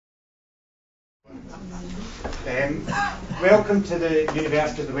Welcome to the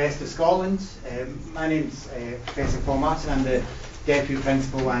University of the West of Scotland. My name's Professor Paul Martin. I'm the Deputy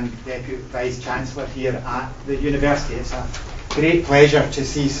Principal and Deputy Vice Chancellor here at the University. It's a great pleasure to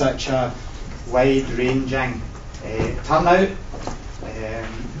see such a wide-ranging turnout.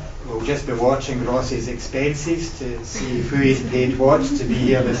 We'll just be watching Ross's expenses to see who he's paid what to be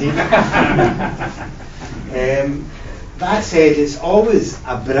here this evening. That said, it's always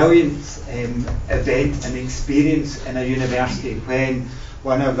a brilliant event and experience in a university when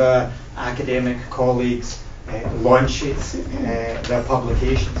one of our academic colleagues launches their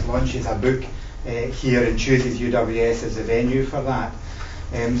publications, launches a book here and chooses UWS as a venue for that.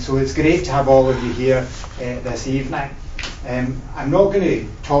 So it's great to have all of you here this evening. I'm not going to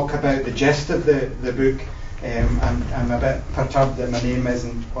talk about the gist of the book. I'm a bit perturbed that my name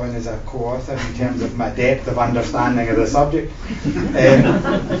isn't on as a co-author in terms of my depth of understanding of the subject. We've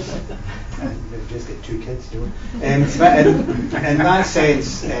just got two kids doing. But in that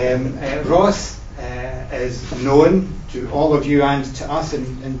sense, Ross is known to all of you and to us,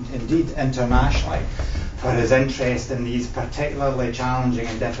 and indeed internationally, for his interest in these particularly challenging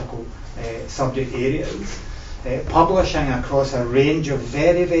and difficult subject areas. Publishing across a range of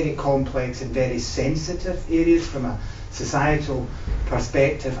very, very complex and very sensitive areas from a societal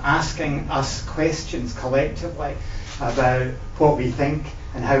perspective, asking us questions collectively about what we think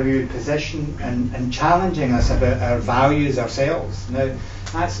and how we would position, and challenging us about our values ourselves. Now,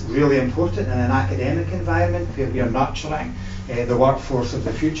 that's really important in an academic environment where we are nurturing the workforce of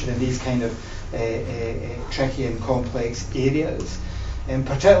the future in these kind of tricky and complex areas, and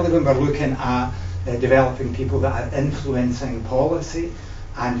particularly when we're looking at developing people that are influencing policy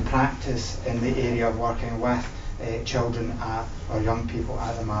and practice in the area of working with children or young people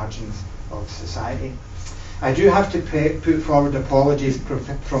at the margins of society. I do have to put forward apologies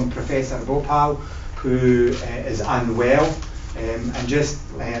from Professor Bhopal, who is unwell, and just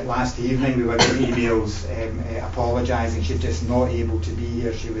last evening we were getting emails apologising she's just not able to be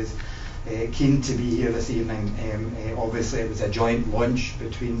here. She was keen to be here this evening. Obviously it was a joint lunch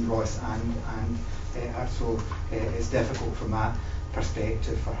between Ross and her, so it's difficult from that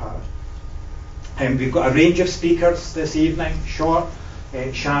perspective for her. We've got a range of speakers this evening, short,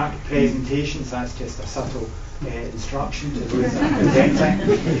 sharp presentations. That's just a subtle instruction to those that are presenting,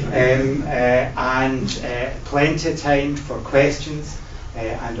 and plenty of time for questions,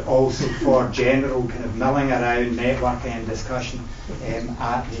 and also for general kind of milling around, networking and discussion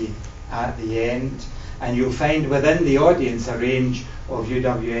at the end. And you'll find within the audience a range of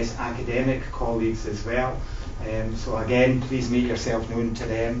UWS academic colleagues as well. So again, please make yourself known to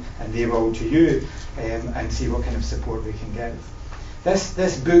them and they will to you, and see what kind of support we can give.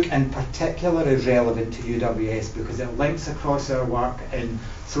 This book in particular is relevant to UWS because it links across our work in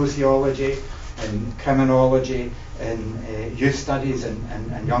sociology, in criminology, in youth studies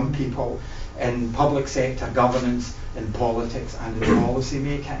and young people, in public sector governance, in politics and in policy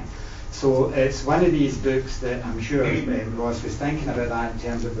making. So it's one of these books that I'm sure Ross was thinking about that in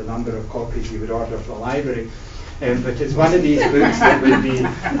terms of the number of copies we would order for the library. But it's one of these books that would be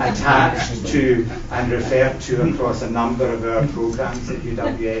attached to and referred to across a number of our programmes at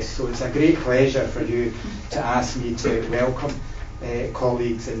UWS. So it's a great pleasure for you to ask me to welcome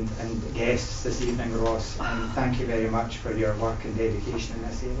colleagues and guests this evening, Ross. And thank you very much for your work and dedication in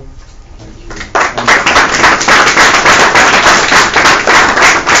this area.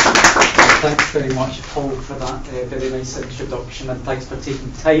 Thanks very much, Paul, for that very nice introduction, and thanks for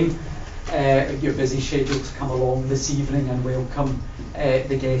taking time your busy schedule to come along this evening and welcome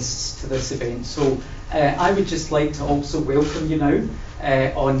the guests to this event. So I would just like to also welcome you now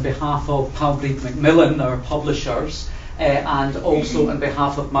on behalf of Palgrave Macmillan, our publishers, and also on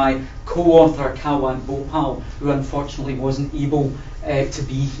behalf of my co-author Kalwant Bhopal, who unfortunately wasn't able to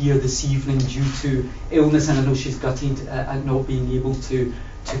be here this evening due to illness, and I know she's gutted at not being able to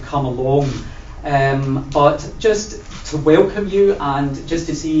come along. But just to welcome you and just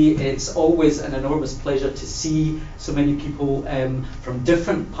to see, it's always an enormous pleasure to see so many people from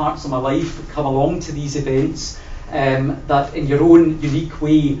different parts of my life come along to these events, that in your own unique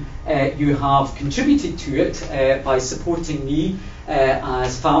way you have contributed to it by supporting me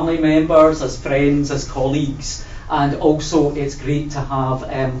as family members, as friends, as colleagues. And also it's great to have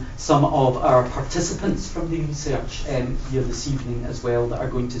some of our participants from the research here this evening as well that are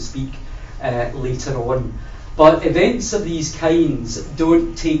going to speak later on. But events of these kinds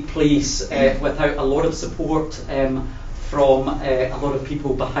don't take place without a lot of support from a lot of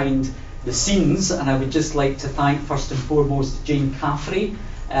people behind the scenes, and I would just like to thank first and foremost Jane Caffrey.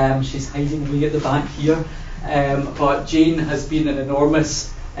 She's hiding away at the back here, but Jane has been an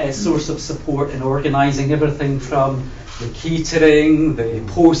enormous source of support in organising everything from the catering, the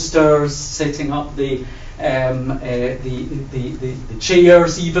posters, setting up the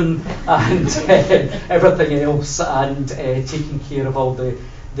chairs even, and everything else, and taking care of all the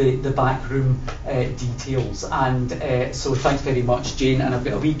backroom details. And so thanks very much, Jane, and I've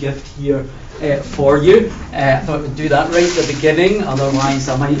got a wee gift here for you. I thought I would do that right at the beginning, otherwise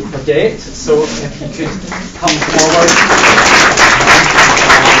I might forget. So if you could come forward.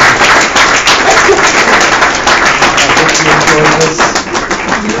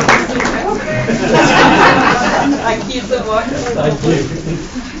 I keep the water. Thank you.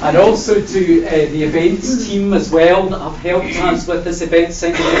 And also to the events team as well that have helped us with this event,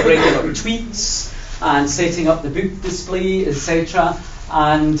 sending out regular tweets and setting up the book display, etc.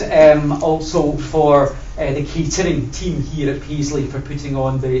 And also for the catering team here at Paisley for putting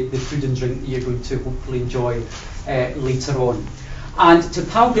on the food and drink that you're going to hopefully enjoy later on. And to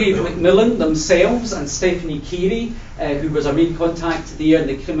Palgrave Macmillan themselves and Stephanie Carey, who was our main contact there in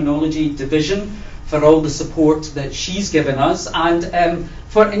the criminology division, for all the support that she's given us, and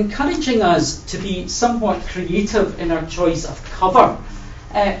for encouraging us to be somewhat creative in our choice of cover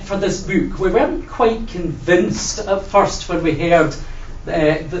for this book. We weren't quite convinced at first when we heard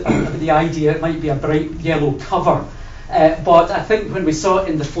the idea it might be a bright yellow cover, but I think when we saw it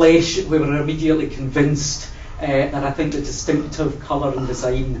in the flesh we were immediately convinced that I think the distinctive colour and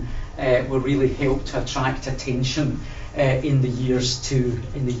design will really help to attract attention in the years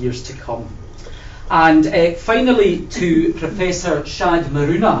to come. And finally, to Professor Shad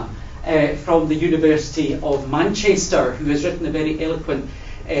Maruna from the University of Manchester, who has written a very eloquent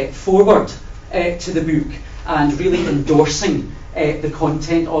foreword to the book and really endorsing the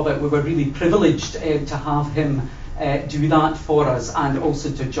content of it. We were really privileged to have him do that for us, and also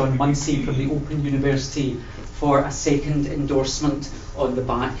to John Munsey from the Open University for a second endorsement on the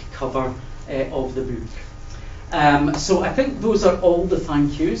back cover of the book. So I think those are all the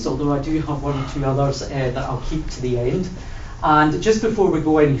thank yous, although I do have one or two others that I'll keep to the end. And just before we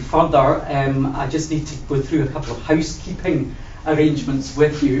go any further, I just need to go through a couple of housekeeping arrangements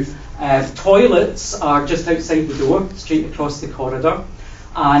with you. Toilets are just outside the door, straight across the corridor.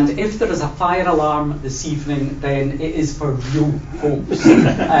 And if there is a fire alarm this evening, then it is for real folks.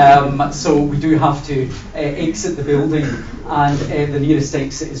 So we do have to exit the building, and the nearest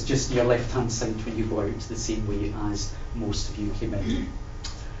exit is just your left-hand side when you go out, the same way as most of you came in.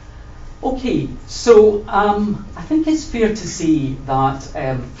 Okay, so I think it's fair to say that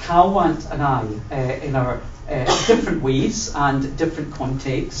Kalwant and I, in our different ways and different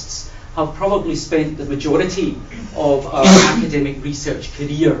contexts, have probably spent the majority of our academic research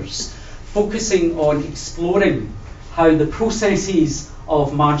careers focusing on exploring how the processes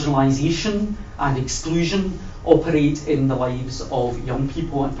of marginalisation and exclusion operate in the lives of young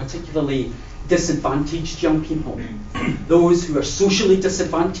people, and particularly disadvantaged young people. Those who are socially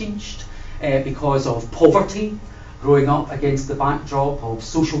disadvantaged because of poverty, growing up against the backdrop of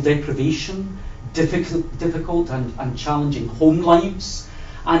social deprivation, difficult and challenging home lives,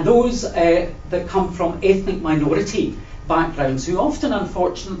 and those that come from ethnic minority backgrounds, who often,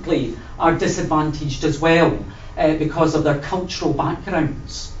 unfortunately, are disadvantaged as well because of their cultural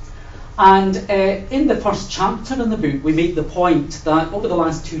backgrounds. And in the first chapter in the book, we make the point that over the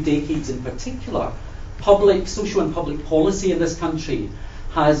last 2 decades in particular, social and public policy in this country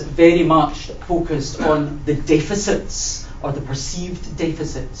has very much focused on the deficits, or the perceived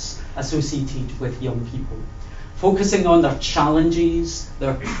deficits, associated with young people, focusing on their challenges,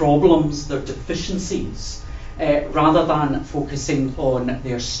 their problems, their deficiencies, rather than focusing on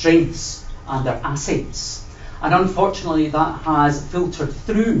their strengths and their assets. And unfortunately, that has filtered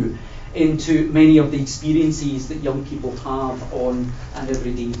through into many of the experiences that young people have on an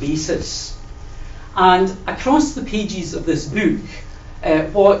everyday basis. And across the pages of this book,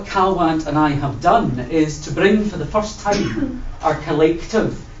 what Kalwant and I have done is to bring for the first time our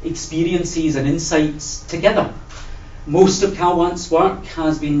collective experiences and insights together. Most of Kalwant's work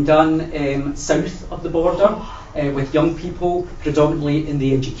has been done south of the border with young people, predominantly in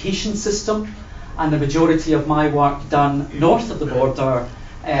the education system, and the majority of my work done north of the border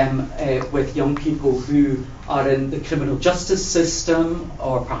with young people who are in the criminal justice system,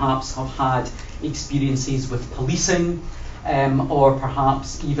 or perhaps have had experiences with policing, or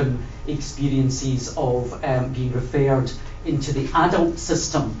perhaps even experiences of being referred into the adult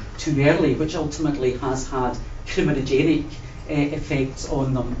system too early, which ultimately has had criminogenic effects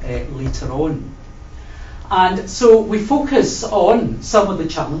on them later on. And so we focus on some of the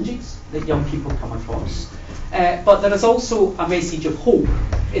challenges that young people come across, but there is also a message of hope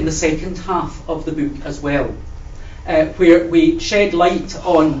in the second half of the book as well. where we shed light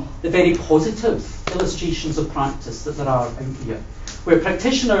on the very positive illustrations of practice that there are out there, where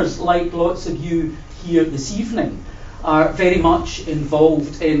practitioners, like lots of you here this evening, are very much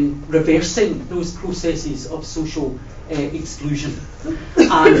involved in reversing those processes of social exclusion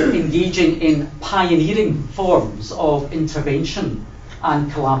and engaging in pioneering forms of intervention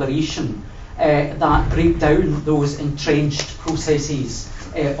and collaboration that break down those entrenched processes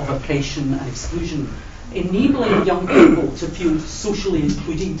of oppression and exclusion, enabling young people to feel socially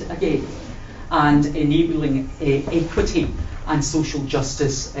included again, and enabling equity and social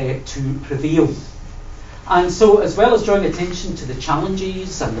justice to prevail. And so, as well as drawing attention to the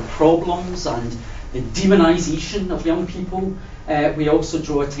challenges and the problems and the demonisation of young people, we also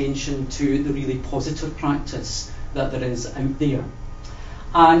draw attention to the really positive practice that there is out there.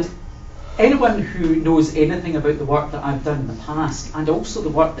 And anyone who knows anything about the work that I've done in the past, and also the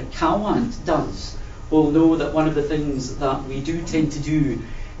work that Kalwant does, will know that one of the things that we do tend to do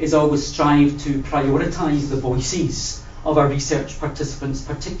is always strive to prioritise the voices of our research participants,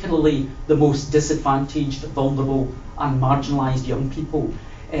 particularly the most disadvantaged, vulnerable and marginalised young people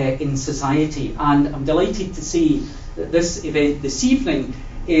in society. And I'm delighted to say that this event this evening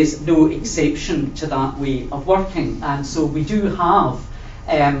is no exception to that way of working. And so we do have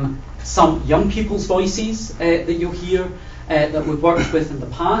some young people's voices that you'll hear that we've worked with in the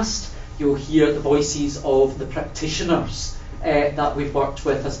past. You'll hear the voices of the practitioners that we've worked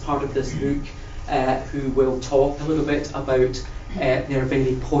with as part of this book, who will talk a little bit about their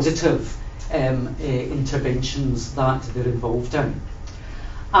very positive interventions that they're involved in.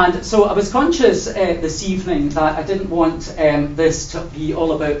 And so I was conscious this evening that I didn't want this to be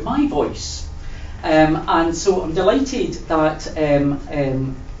all about my voice. And so I'm delighted that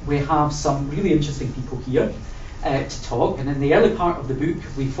we have some really interesting people here to talk. And in the early part of the book,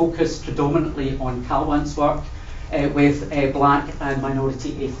 we focused predominantly on Kalwant's work with black and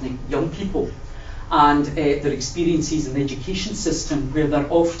minority ethnic young people, and their experiences in the education system, where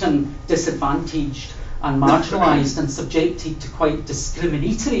they're often disadvantaged and marginalised and subjected to quite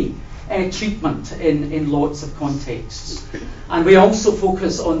discriminatory treatment in lots of contexts. And we also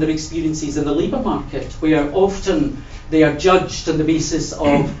focus on their experiences in the labour market, where often they are judged on the basis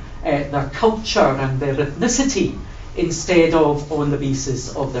of their culture and their ethnicity, instead of on the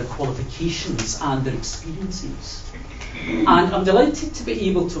basis of their qualifications and their experiences. And I'm delighted to be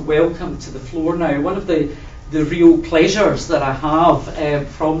able to welcome to the floor now one of the real pleasures that I have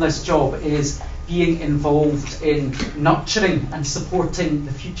from this job is being involved in nurturing and supporting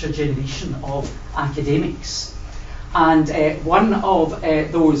the future generation of academics. And one of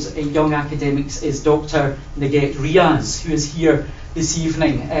those young academics is Dr. Naget Riaz, who is here this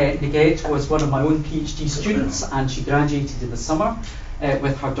evening. Naget was one of my own PhD students, and she graduated in the summer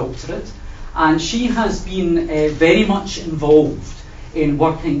with her doctorate. And she has been very much involved in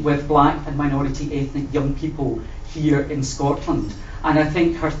working with black and minority ethnic young people here in Scotland. And I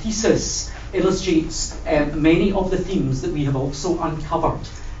think her thesis illustrates many of the themes that we have also uncovered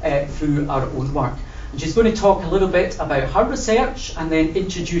through our own work. And she's going to talk a little bit about her research and then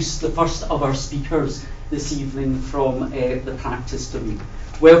introduce the first of our speakers this evening from the practice domain.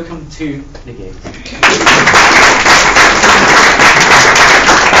 Welcome to Naget.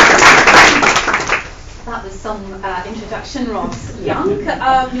 That was some introduction, Ross. Young.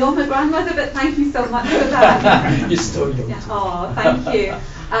 You're my grandmother, but thank you so much for that. You're still young. Oh, thank you.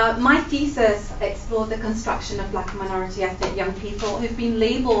 My thesis explored the construction of black and minority ethnic young people who've been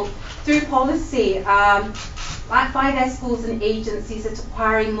labelled through policy by their schools and agencies as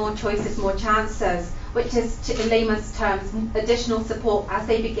acquiring more choices, more chances, which is, in layman's terms, additional support as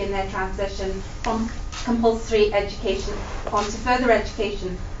they begin their transition from compulsory education onto further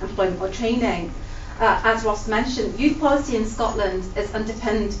education, employment or training. As Ross mentioned, youth policy in Scotland is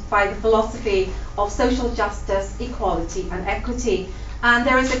underpinned by the philosophy of social justice, equality and equity. And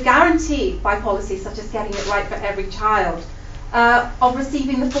there is a guarantee by policies such as getting it right for every child of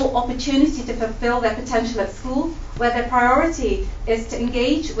receiving the full opportunity to fulfil their potential at school, where their priority is to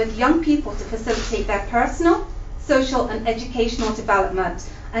engage with young people to facilitate their personal, social and educational development,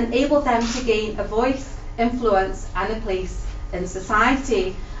 enable them to gain a voice, influence and a place in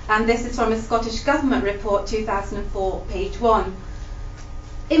society. And this is from a Scottish Government report 2004, page 1.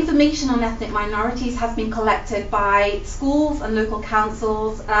 Information on ethnic minorities has been collected by schools and local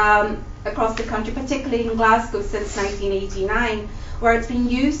councils across the country, particularly in Glasgow since 1989, where it's been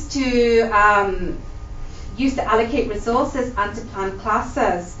used to allocate resources and to plan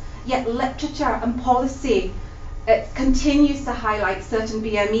classes. Yet literature and policy continues to highlight certain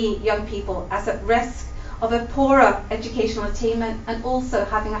BME young people as at risk of a poorer educational attainment and also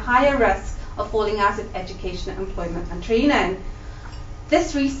having a higher risk of falling out of education, employment and training.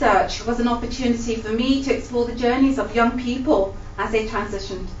 This research was an opportunity for me to explore the journeys of young people as they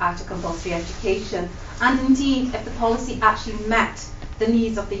transitioned out of compulsory education, and indeed if the policy actually met the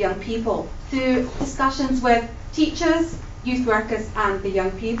needs of the young people through discussions with teachers, youth workers and the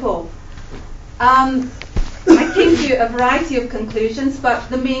young people. I came to a variety of conclusions, but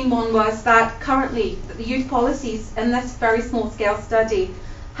the main one was that currently the youth policies in this very small scale study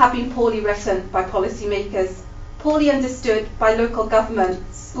have been poorly written by policymakers, poorly understood by local government,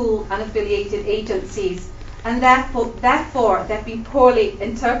 school and affiliated agencies, and therefore they've been poorly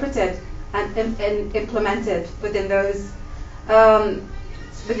interpreted and implemented within those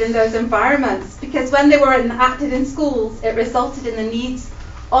environments, because when they were enacted in schools it resulted in the needs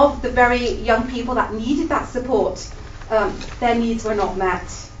of the very young people that needed that support. Their needs were not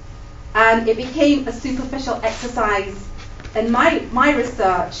met, and it became a superficial exercise in my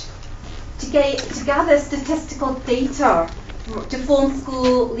research to gather statistical data to form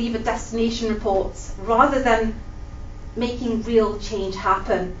school leaver destination reports rather than making real change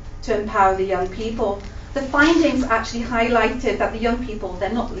happen to empower the young people. The findings actually highlighted that the young people,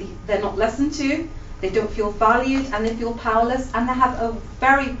 they're not listened to, they don't feel valued and they feel powerless, and they have a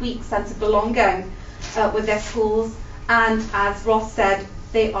very weak sense of belonging with their schools, and as Ross said,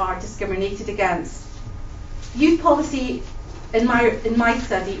 they are discriminated against. Youth policy in my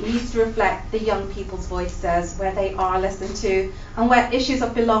study needs to reflect the young people's voices, where they are listened to and where issues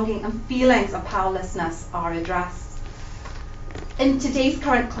of belonging and feelings of powerlessness are addressed. In today's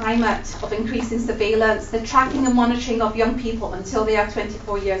current climate of increasing surveillance, the tracking and monitoring of young people until they are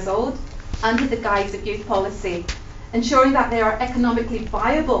 24 years old under the guise of youth policy, ensuring that they are economically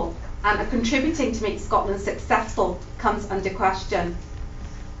viable and are contributing to make Scotland successful, comes under question.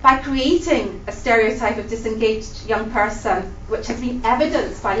 By creating a stereotype of disengaged young person, which has been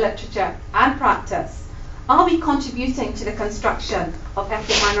evidenced by literature and practice, are we contributing to the construction of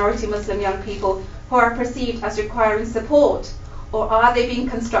ethnic minority Muslim young people who are perceived as requiring support, or are they being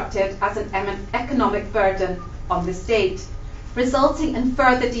constructed as an economic burden on the state, resulting in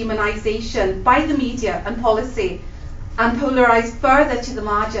further demonisation by the media and policy, and polarised further to the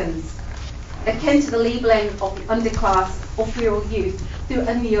margins, akin to the labelling of the underclass of rural youth through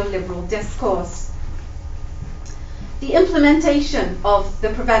a neoliberal discourse. The implementation of the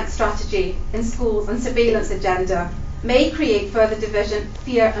prevent strategy in schools and surveillance agenda may create further division,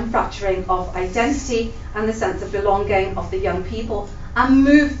 fear and fracturing of identity and the sense of belonging of the young people, and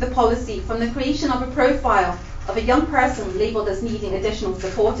move the policy from the creation of a profile of a young person labelled as needing additional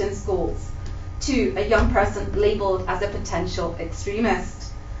support in schools to a young person labelled as a potential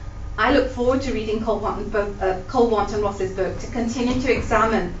extremist. I look forward to reading Kalwant and Ross's book to continue to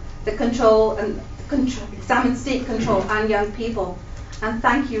examine the examine state control and young people. And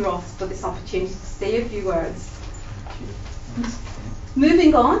thank you, Ross, for this opportunity to say a few words.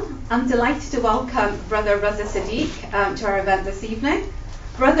 Moving on, I'm delighted to welcome Brother Raza Sadiq to our event this evening.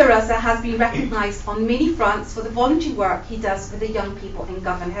 Brother Raza has been recognised on many fronts for the voluntary work he does with the young people in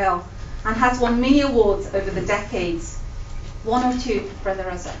Govan Hill, and has won many awards over the decades. One or two, Brother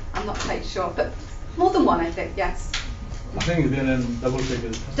Raza, I'm not quite sure, but more than one, I think, yes. I think he's been in double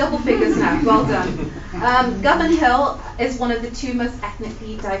figures. Double figures now, well done. Govan Hill is one of the two most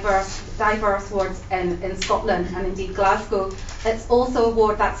ethnically diverse wards in Scotland, and indeed Glasgow. It's also a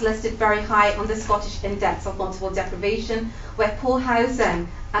ward that's listed very high on the Scottish Index of Multiple Deprivation, where poor housing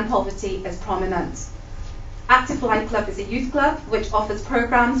and poverty is prominent. Active Life Club is a youth club which offers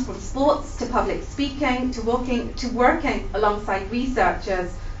programmes from sports to public speaking to working alongside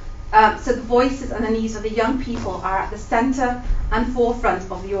researchers. So the voices and the needs of the young people are at the centre and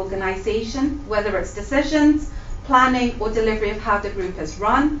forefront of the organisation, whether it's decisions, planning or delivery of how the group is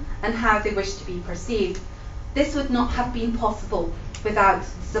run and how they wish to be perceived. This would not have been possible without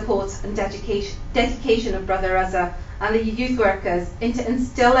support and dedication of Brother Raza and the youth workers into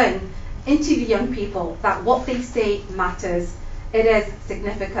instilling into the young people that what they say matters, it is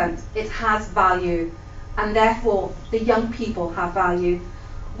significant, it has value, and therefore the young people have value.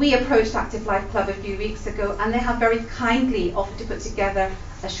 We approached Active Life Club a few weeks ago, and they have very kindly offered to put together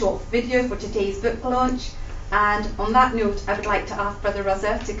a short video for today's book launch. And on that note, I would like to ask Brother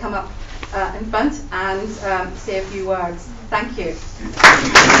Raza to come up in front and say a few words. Thank you.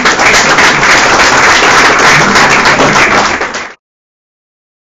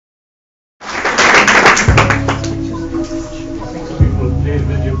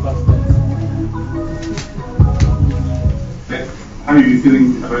 How are you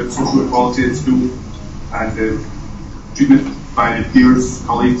feeling about social equality at school and treatment by peers,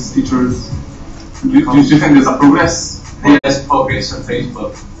 colleagues, teachers? Do you think there's a progress? There's progress on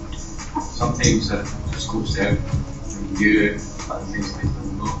Facebook. sometimes it just goes out and you at the next time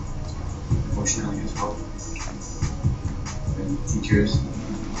and not emotionally as well. And teachers,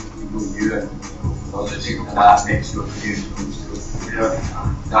 you and others, and that makes your career comes through. Yeah.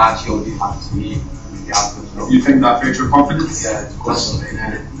 That's all you have to be. You think that affects your confidence? Yeah, of course.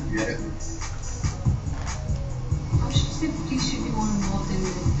 Yeah. I should say police should be more involved in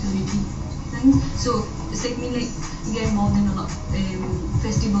the community things. So it's like me, like you get involved in a lot of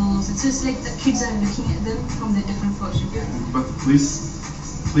festivals. It's just like the kids are looking at them from the different points of view. But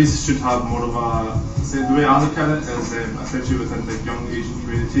police should have more of a, say, the way I look at it is, especially within the young Asian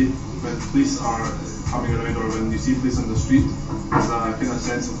community, when police are coming around or when you see police on the street, there's a kind of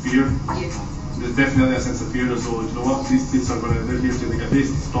sense of fear. Yeah. There's definitely a sense of fear, as though, you know what, these police are going to, they're here to like, at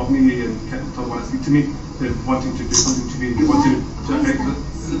least stop me and don't want to speak to me. They're wanting to do something to me, they want to affect it.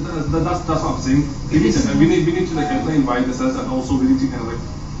 That's what I'm saying. We need to like outline why this is, and also we need to kind of like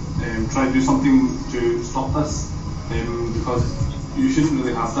try to do something to stop this, because you shouldn't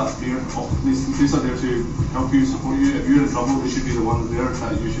really have that fear of the police. The police are there to help you, support you. If you're in trouble, they should be the ones there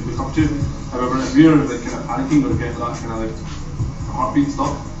that you should look up to. However, if you're like kind of panicking or getting that kind of like heartbeat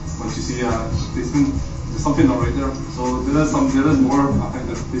stop once you see a policeman, there's something not right there. So there is more I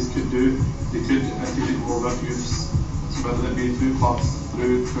think that the police could do. They could integrate more with youths, whether it be through clubs,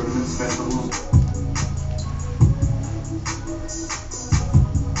 through tournaments, festivals.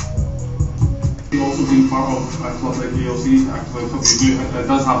 Also being part of a club like ALC, it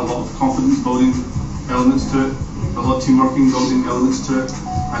does have a lot of confidence building elements to it, a lot of team working building elements to it,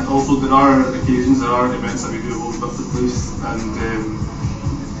 and also there are occasions, there are events that we do hold with the police, and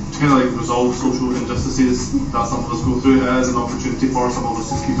to kind of like resolve social injustices that some of us go through. It is an opportunity for some of us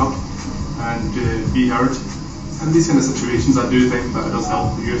to speak up and be heard. And these kind of situations, I do think that it does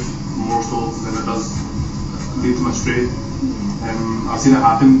help the youth more so than it does lead them astray. I've seen it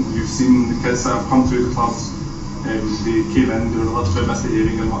happen. You've seen the kids that have come through the clubs, they came in, they were a little bit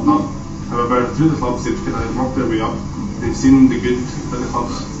misbehaving and whatnot. However, through the clubs, they've kind of worked their way up. They've seen the good that the club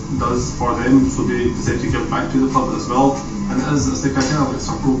does for them, so they decide to give back to the club as well. And it's like a kind of like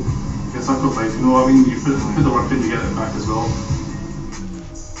circle of life, you know what I mean? You put the work in, you get it back as well.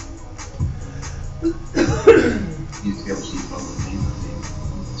 You to be able to see from the team,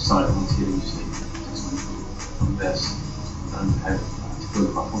 started volunteering from this and how to build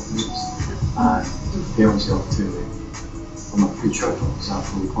up my confidence and prepare myself to for my future, for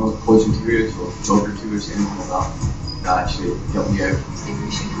example, college interviews or job interviews, anything like that, that actually help me out. If we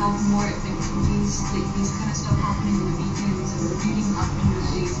should have more activities like these kind of stuff happening in the weekends and reading happening in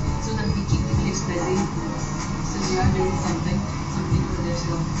the days, so that we keep the kids busy, so they are doing something for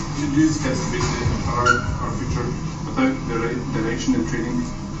themselves. We should use kids to basically empower our future without the right direction and training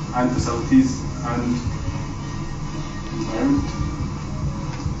and facilities and environment.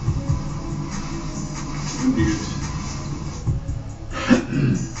 It wouldn't be good.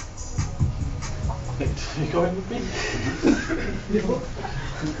 You going with me?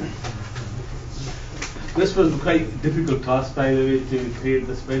 This was quite a difficult task, by the way, to create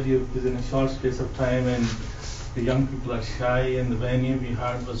this video within a short space of time, and the young people are shy, and the venue we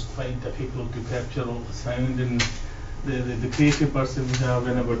had was quite difficult to capture all the sound, and the creative person we have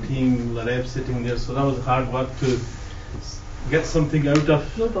in our team, Lareb, sitting there, so that was hard work to get something out of,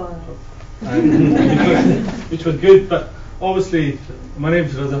 which was good. But obviously, my name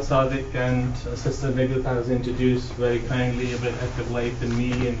is Raza Sadiq, and Sister Nigel has introduced very kindly about Active Life and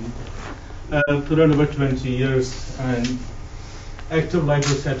me, and for around about 20 years. And Active Life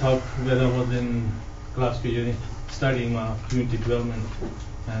was set up when I was in Glasgow Uni, studying community development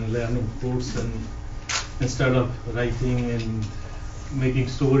and learning course, and instead of writing and making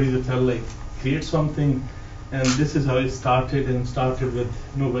stories, I felt like create something, and this is how it started, and started with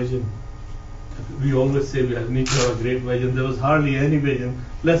no vision. We always say we need to have a great vision. There was hardly any vision.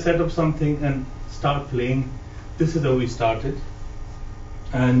 Let's set up something and start playing. This is how we started.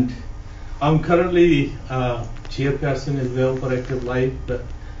 And I'm currently a chairperson as well for Active Life, but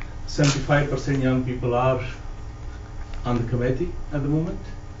 75% young people are on the committee at the moment,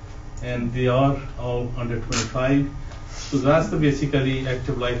 and they are all under 25. So that's the basically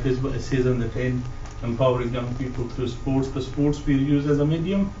Active Life is what it says on the tin, empowering young people through sports. But sports we use as a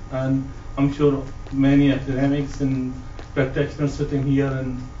medium, and I'm sure many academics and practitioners sitting here,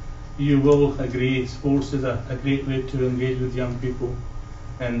 and you will agree, sports is a great way to engage with young people.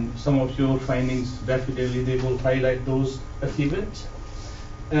 And some of your findings, definitely they will highlight those achievements.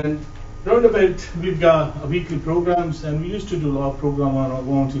 And roundabout, we've got weekly programs, and we used to do a lot of program on a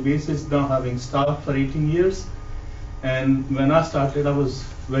voluntary basis, now having staff for 18 years. And when I started, I was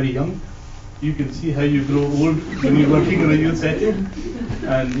very young. you can see how you grow old when you're working in a youth setting,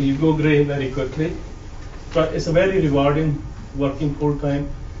 and you go grey very quickly. But it's a very rewarding working full time.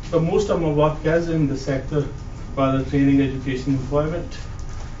 But most of my work is in the sector, further training, education, employment.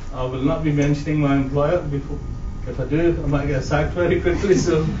 I will not be mentioning my employer before. If I do, I might get sacked very quickly.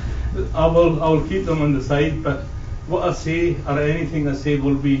 So I will keep them on the side. But what I say or anything I say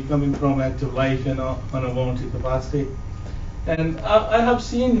will be coming from active life in a voluntary capacity. And I have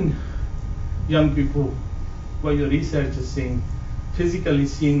seen young people, what your research is saying, physically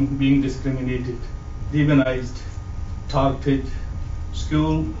seen being discriminated, demonized, targeted,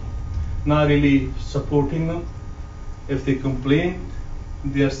 school not really supporting them. If they complain,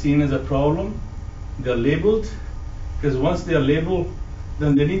 they are seen as a problem, they are labeled, because once they are labeled,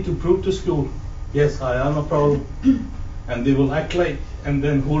 then they need to prove to school, yes, I am a problem, and they will act like, and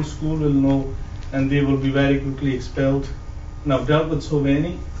then whole school will know, and they will be very quickly expelled. And I've dealt with so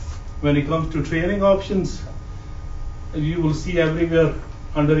many. When it comes to training options, you will see everywhere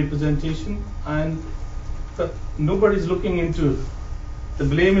underrepresentation, and nobody's looking into. The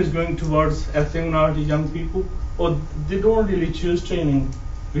blame is going towards ethnic minority young people, or they don't really choose training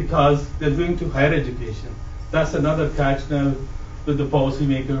because they're going to higher education. That's another catch now with the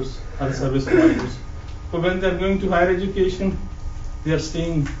policymakers and service providers. But when they're going to higher education, they're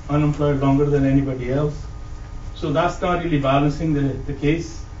staying unemployed longer than anybody else. So that's not really balancing the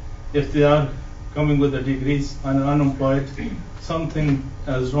case. If they are coming with the degrees and unemployed, something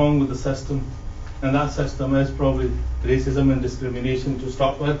is wrong with the system, and that system is probably racism and discrimination to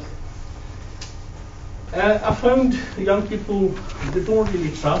start with. I found young people, they don't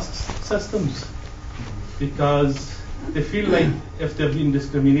really trust systems because they feel like if they're being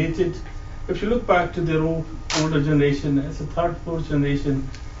discriminated, if you look back to their older generation, it's a third, fourth generation,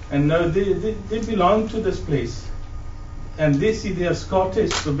 and now they belong to this place. And they see they are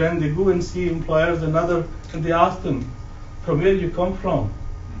Scottish, so when they go and see employers and they ask them, from where you come from?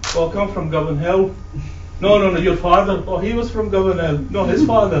 Oh, I come from Govan Hill. No, your father. Oh, he was from Govan Hill. No, his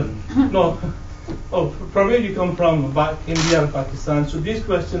father. No. Oh, from where you come from? Back India and Pakistan. So these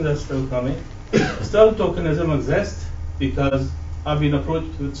questions are still coming. Still tokenism exists because I've been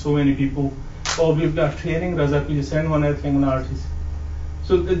approached with so many people. Oh, we've got training, Raza, could you send one ethnic minorities?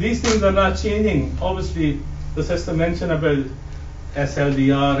 So these things are not changing. Obviously, the sister mentioned about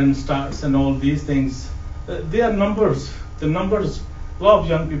SLDR and STARS and all these things. They are numbers. The numbers, a lot of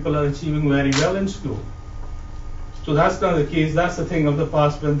young people are achieving very well in school. So that's not the case. That's the thing of the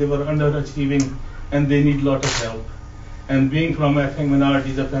past when they were underachieving and they need a lot of help. And being from ethnic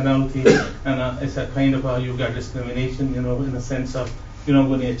minority is a penalty, and it's a kind of you got discrimination, in a sense of you're not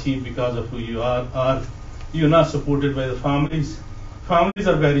going to achieve because of who you are. You're not supported by the families. Families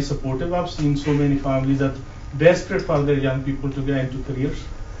are very supportive. I've seen so many families that desperate for their young people to get into careers,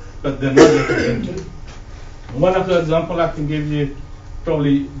 but they're not getting into. One of the examples I can give you,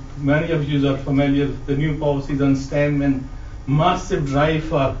 probably many of you are familiar, the new policies on STEM and massive drive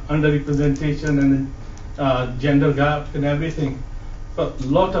for underrepresentation and gender gap and everything. But a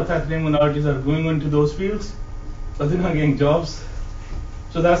lot of ethnic minorities are going into those fields, but they're not getting jobs.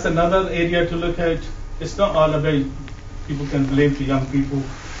 So that's another area to look at. It's not all about people can blame the young people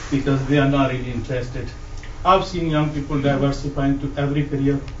because they are not really interested. I've seen young people diversifying to every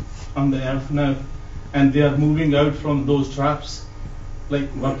career on the earth now, and they are moving out from those traps,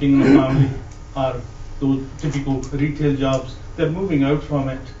 like working in a family or those typical retail jobs. They're moving out from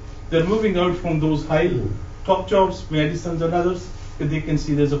it. They're moving out from those high top jobs, medicines and others, that they can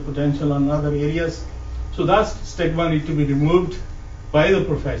see there's a potential in other areas. So that stigma needs to be removed by the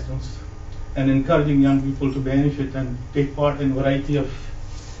professionals and encouraging young people to benefit and take part in a variety of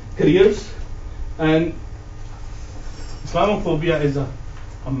careers. And Islamophobia is a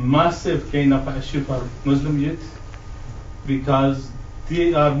massive kind of issue for Muslim youth because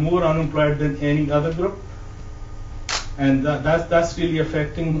they are more unemployed than any other group, and that's really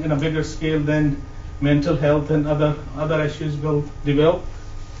affecting in a bigger scale than mental health and other issues will develop.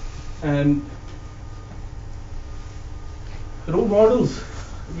 And role models,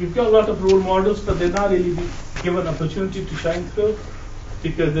 we've got a lot of role models, but they're not really given opportunity to shine through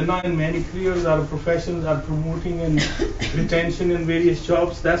because they're not in many careers or professions are promoting and retention in various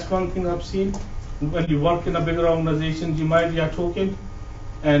jobs. That's one thing I've seen. When you work in a bigger organization, you might be a token,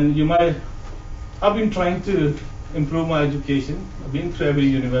 and I've been trying to improve my education. I've been through every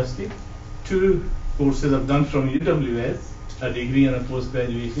university. 2 courses I've done from UWS, a degree and a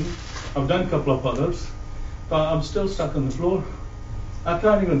post-graduation. I've done a couple of others, but I'm still stuck on the floor. I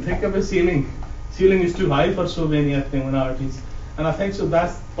can't even think of a ceiling. Ceiling is too high for so many ethnic minorities. And I think so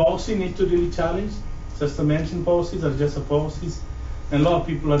that policy needs to really challenge. System mentioned policies are just policies. and a lot of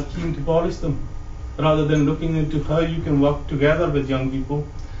people are keen to polish them, rather than looking into how you can work together with young people.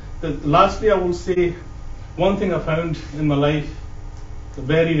 Lastly, I will say one thing I found in my life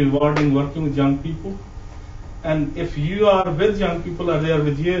very rewarding working with young people. And if you are with young people or they are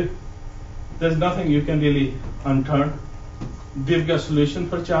with you, there's nothing you can really unturn. They've got a solution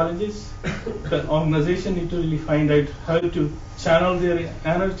for challenges. The organization need to really find out how to channel their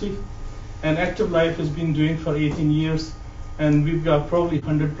energy. And Active Life has been doing for 18 years, and we've got probably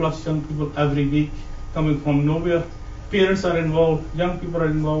 100 plus young people every week coming from nowhere. Parents are involved, young people are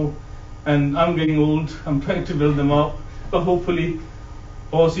involved, and I'm getting old. I'm trying to build them up, but hopefully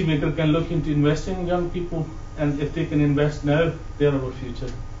policymakers can look into investing in young people, and if they can invest now, they're our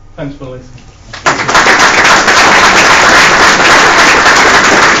future. Thanks for listening.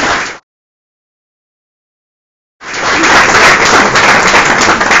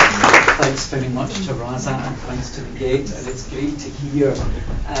 Thanks very much to Raza, and thanks to the Gate, and it's great to hear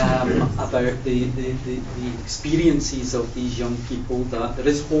about the experiences of these young people, that there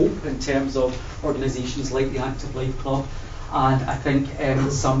is hope in terms of organisations like the Active Life Club, and I think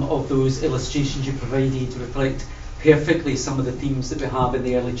some of those illustrations you provided reflect perfectly some of the themes that we have in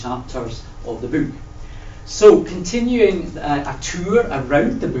the early chapters of the book. So continuing a tour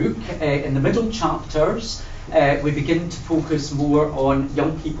around the book, in the middle chapters, we begin to focus more on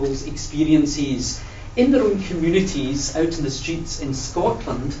young people's experiences in their own communities, out in the streets in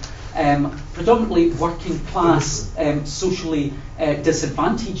Scotland, predominantly working class, socially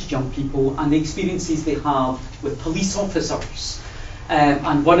disadvantaged young people, and the experiences they have with police officers.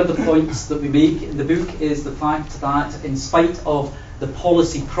 And one of the points that we make in the book is the fact that in spite of the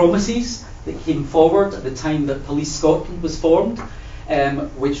policy promises that came forward at the time that Police Scotland was formed,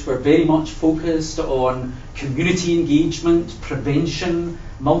 which were very much focused on community engagement, prevention,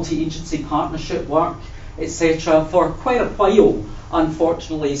 multi-agency partnership work, etc. For quite a while,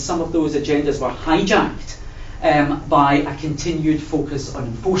 unfortunately, some of those agendas were hijacked by a continued focus on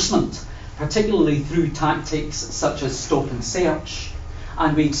enforcement, particularly through tactics such as stop and search.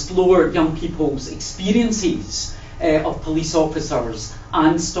 And we explore young people's experiences of police officers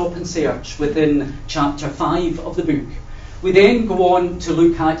and stop and search within chapter 5 of the book. We then go on to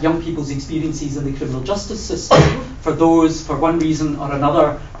look at young people's experiences in the criminal justice system, for those, for one reason or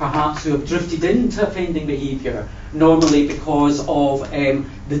another, perhaps who have drifted into offending behaviour, normally because of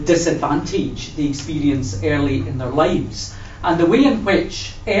the disadvantage they experience early in their lives, and the way in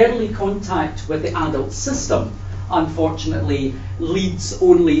which early contact with the adult system, unfortunately, leads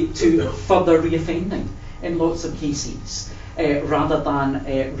only to further reoffending in lots of cases, rather than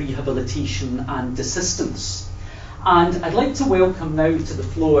rehabilitation and desistance. And I'd like to welcome now to the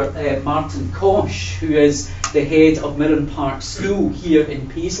floor Martin Kosh, who is the head of Mirren Park School here in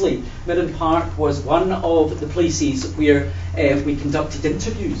Paisley. Mirren Park was one of the places where we conducted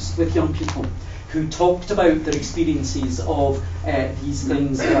interviews with young people who talked about their experiences of these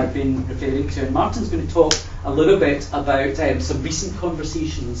things that I've been referring to. And Martin's going to talk a little bit about some recent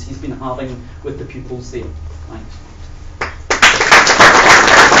conversations he's been having with the pupils there. Thanks.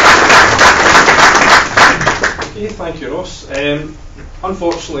 Okay, thank you, Ross.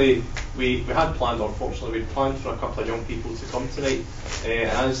 Unfortunately, we had planned, or fortunately, we'd planned for a couple of young people to come tonight.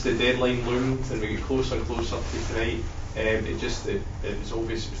 As the deadline loomed and we got closer and closer to tonight, it was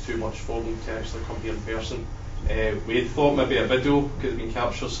obvious it was too much for them to actually come here in person. We had thought maybe a video could have been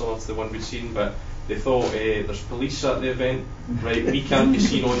captured, similar to the one we'd seen, but they thought there's police at the event, right? We can't be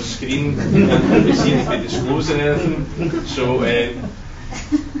seen on screen, we can't be seen if we disclosing anything. So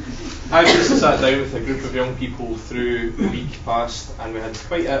I just sat down with a group of young people through the week past, and we had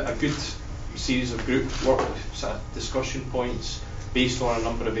quite a good series of group work, sort of discussion points based on a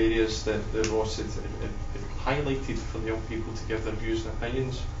number of areas that Ross had highlighted for the young people to give their views and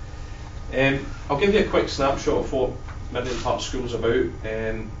opinions. I'll give you a quick snapshot of what Mirren Park School is about.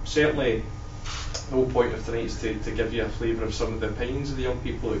 Certainly the whole point of tonight is to give you a flavour of some of the opinions of the young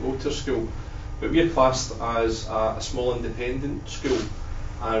people that go to our school. But we're classed as a small independent school,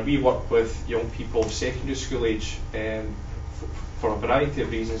 and we work with young people of secondary school age. For a variety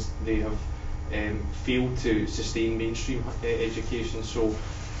of reasons, they have failed to sustain mainstream education. So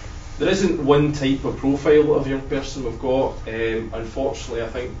there isn't one type of profile of young person we've got. Unfortunately, I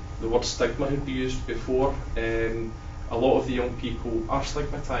think the word stigma had been used before. A lot of the young people are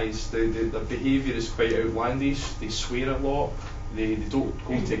stigmatised. Their behaviour is quite outlandish. They swear a lot. They don't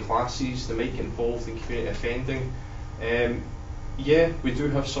go to classes. They might get involved in community offending. Yeah, we do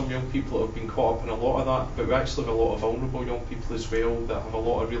have some young people that have been caught up in a lot of that, but we actually have a lot of vulnerable young people as well that have a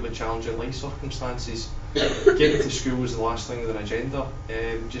lot of really challenging life circumstances. getting to school is the last thing on their agenda.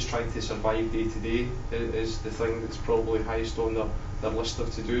 Just trying to survive day to day is the thing that's probably highest on their list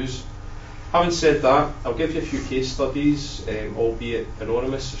of to-dos. Having said that, I'll give you a few case studies, albeit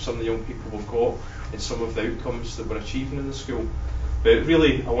anonymous, of some of the young people we've got and some of the outcomes that we're achieving in the school. But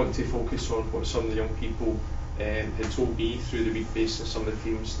really, I want to focus on what some of the young people had told me through the week based on some of the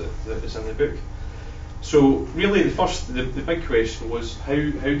themes that is in the book. So really, the big question was, how do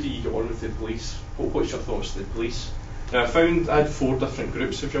you get on with the police? What's your thoughts on the police? Now, I had 4 different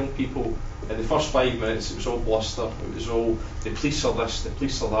groups of young people. In the first 5 minutes, it was all bluster. It was all, the police are this, the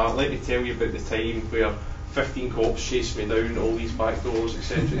police are that. Let me tell you about the time where 15 cops chased me down all these back doors,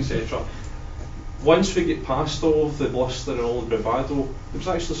 etc., etc. Once we get past all of the bluster and all the bravado, there was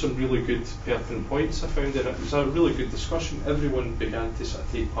actually some really good pertinent points I found in it. It was a really good discussion. Everyone began to sort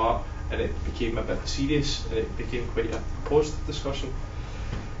of take part, and it became a bit serious, and it became quite a positive discussion.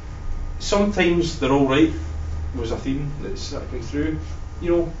 Sometimes they're all right was a theme that's came through.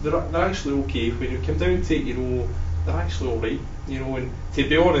 You know, they're actually okay. When you come down to it, you know, they're actually all right. You know, and to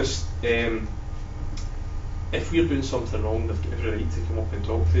be honest, if we're doing something wrong, they've got every right to come up and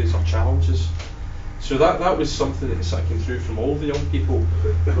talk to us or challenge us. So that was something that sort of came through from all the young people.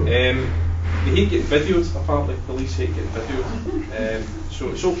 They hate getting videoed, apparently. Police hate getting videoed. So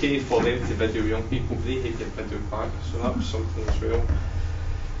it's okay for them to video young people, but they hate getting videoed back. So that was something as well.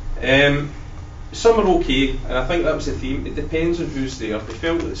 Some are okay, and I think that was the theme. It depends on who's there. They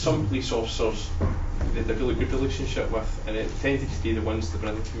felt that some police officers they had a really good relationship with, and it tended to be the ones that were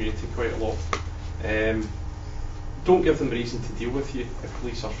in the community quite a lot. Don't give them reason to deal with you if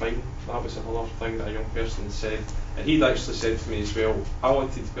police are fine. That was another thing that a young person said, and he'd actually said to me as well, I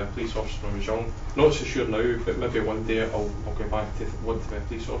wanted to be a police officer when I was young. Not so sure now, but maybe one day I'll go back to want to be a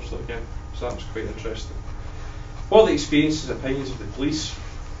police officer again. So that was quite interesting. What are the experiences and opinions of the police?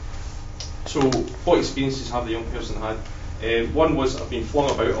 So what experiences have the young person had? One was, I've been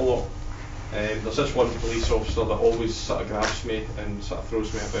flung about a lot. There's this one police officer that always sort of grabs me and sort of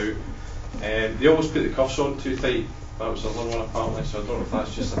throws me about. They always put the cuffs on too tight. That was another one apparently, so I don't know if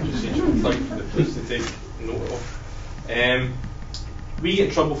that's just a procedural thing for the police to take note of. We get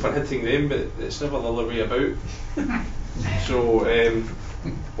in trouble for hitting them, but it's never the other way about. So,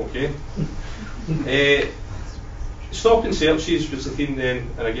 okay. Stop and searches was the theme then,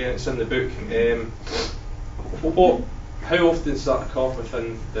 and again it's in the book. How often does that occur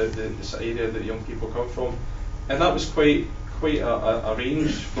within the area that the young people come from? And that was quite a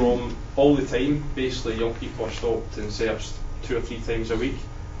range from all the time. Basically, young people are stopped and searched 2 or 3 times a week.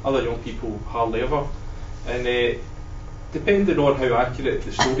 Other young people hardly ever. And depending on how accurate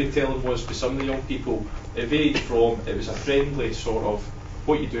the storytelling was for some of the young people, it varied from it was a friendly sort of,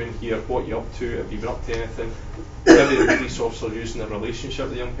 what are you doing here, what are you up to, have you been up to anything, maybe the police officer using a relationship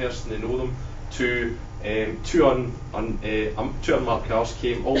with the young person, they know them, to 2 unmarked cars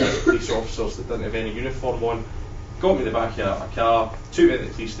came, all the police officers that didn't have any uniform on, got me in the back of a car, took me to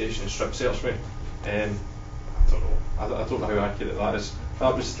the police station and strip searched me. I don't know. I don't know how accurate that is.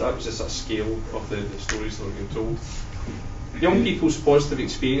 That was just a scale of the stories that were being told. Young people's positive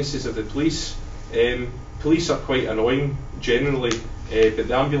experiences of the police. Police are quite annoying generally, but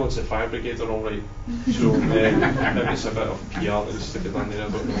the ambulance and fire brigade are all right. So maybe it's a bit of PR that needs to be done there. I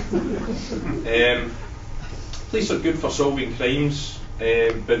don't know. Police are good for solving crimes,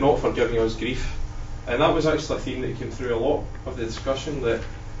 but not for giving us grief. And that was actually a theme that came through a lot of the discussion, that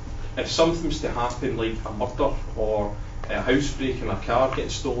if something's to happen like a murder or a housebreak and a car getting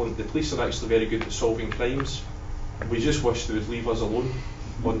stolen, the police are actually very good at solving crimes. We just wish they would leave us alone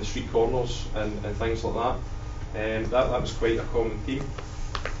on the street corners and things like that. That was quite a common theme.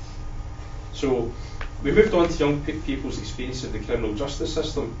 So we moved on to young people's experience of the criminal justice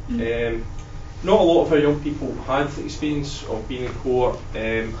system. Not a lot of our young people had the experience of being in court.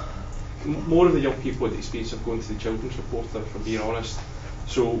 More of the young people had the experience of going to the children's reporter, if I'm being honest.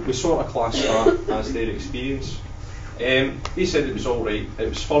 So we sort of classed that as their experience. They said it was alright, it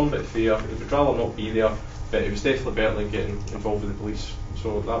was fun but fair, they would rather not be there, but it was definitely better than getting involved with the police.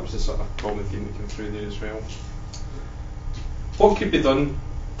 So that was the sort of common theme that came through there as well. What could be done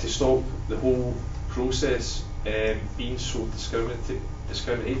to stop the whole process being so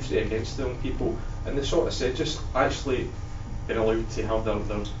discriminatory against the young people? And they sort of said just actually being allowed to have their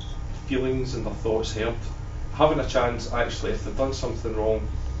feelings and their thoughts heard, having a chance actually if they've done something wrong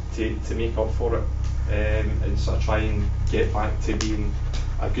to make up for it, and sort of try and get back to being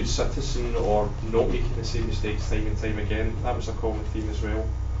a good citizen or not making the same mistakes time and time again. That was a common theme as well.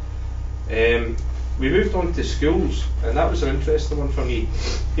 We moved on to schools, and that was an interesting one for me,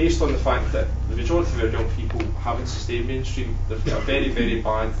 based on the fact that the majority of our young people haven't sustained mainstream. They've got a very, very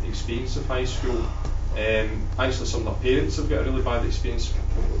bad experience of high school. Actually, some of their parents have got a really bad experience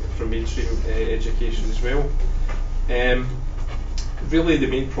from mainstream education as well. Really, the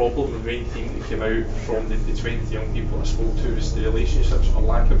main problem, the main theme that came out from the 20 young people I spoke to was the relationships or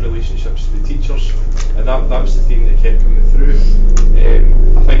lack of relationships with the teachers, and that was the theme that kept coming through.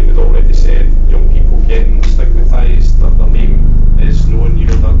 I think we'd already said young people getting stigmatised, that their name is known,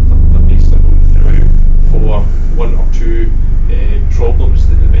 they're basically going through for one or two problems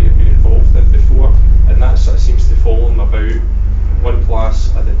that they might have been involved in before, and that sort of seems to follow them about one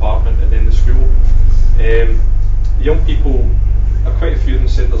class, a department, and then the school. Young people, quite a few of them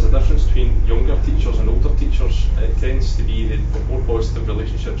said there's a difference between younger teachers and older teachers, and it tends to be the more positive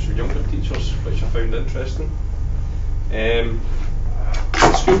relationships with younger teachers, which I found interesting.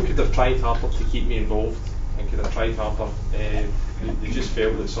 The school could have tried harder to keep me involved and could have tried harder. They just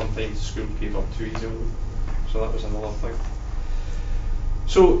felt that sometimes the school gave up too easily, so that was another thing.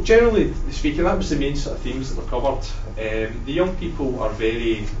 So generally speaking, that was the main sort of themes that were covered. The young people are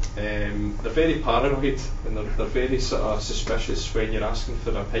very paranoid, and they're very sort of suspicious when you're asking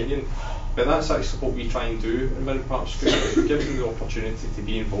for their opinion. But that's actually what we try and do in Mirren Park School. We give them the opportunity to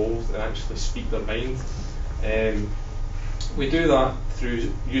be involved and actually speak their mind. We do that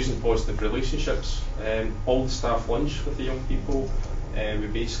through using positive relationships. All the staff lunch with the young people. We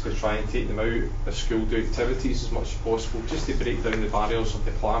basically try and take them out of school, do activities as much as possible, just to break down the barriers of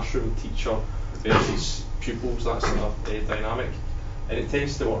the classroom, teacher versus pupils, that sort of dynamic. And it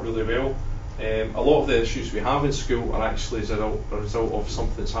tends to work really well. A lot of the issues we have in school are actually as a result of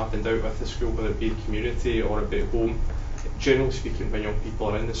something that's happened out with the school, whether it be in community or a bit at home. Generally speaking, when young people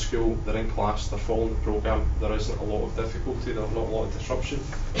are in the school, they're in class, they're following the programme, there isn't a lot of difficulty, there's not a lot of disruption.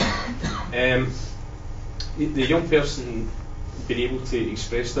 The young person being able to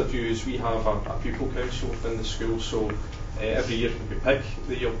express their views, we have a pupil council within the school, so every year we pick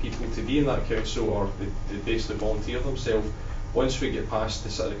the young people to be in that council, or they basically volunteer themselves. Once we get past the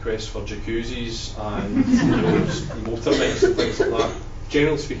sort of requests for jacuzzis and motorbikes and things like that,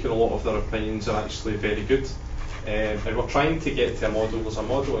 generally speaking, a lot of their opinions are actually very good. And we're trying to get to a model. There's a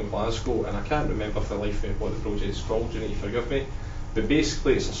model in Glasgow, and I can't remember for the life of me what the project is called, you need to forgive me. But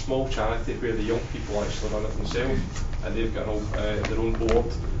basically it's a small charity where the young people actually run it themselves, and they've got their own board.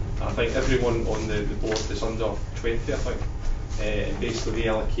 And I think everyone on the board is under 20, I think. And basically they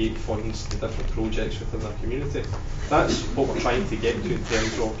allocate funds to different projects within their community. That's what we're trying to get to in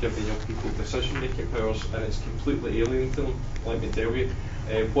terms of giving young people decision-making powers, and it's completely alien to them, let me tell you.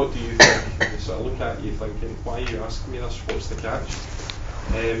 What do you think? They sort of look at you thinking, why are you asking me this? What's the catch?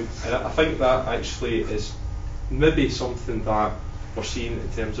 And I think that actually is maybe something that we're seeing in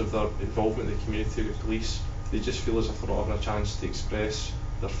terms of their involvement in the community with police. They just feel as if they're not having a chance to express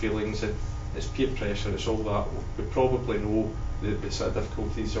their feelings. It's peer pressure, it's all that. We probably know the sort of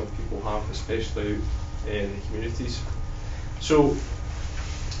difficulties young people have, especially out in the communities. So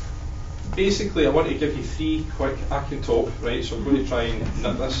basically I want to give you three quick, I can talk, right, so I'm going to try and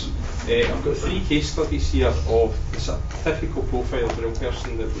nip this. I've got three case studies here of the sort of typical profile of the young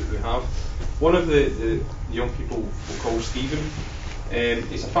person that we have. One of the young people we'll call Stephen.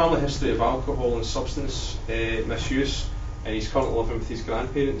 He's a family history of alcohol and substance misuse, and he's currently living with his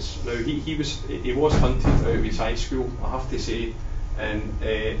grandparents. Now he was hunted out of his high school, I have to say, and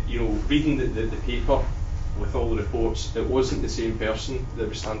reading the paper with all the reports, it wasn't the same person that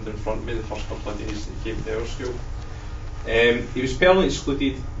was standing in front of me the first couple of days that he came to our school. He was permanently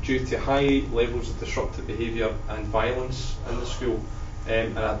excluded due to high levels of disruptive behaviour and violence in the school,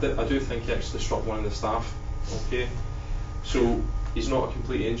 and I do think he actually struck one of the staff. Okay, so he's not a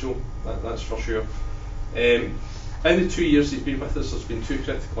complete angel, that's for sure. In the 2 years he's been with us, there's been two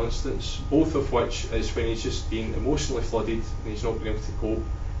critical incidents, both of which is when he's just been emotionally flooded and he's not been able to cope.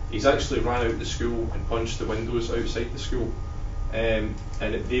 He's actually ran out the school and punched the windows outside the school, and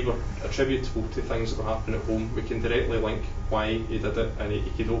they were attributable to things that were happening at home. We can directly link why he did it, and he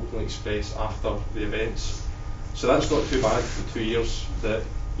could openly express after the events. So that's not too bad for 2 years. That,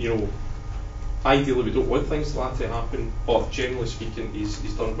 ideally we don't want things like that to happen, but generally speaking he's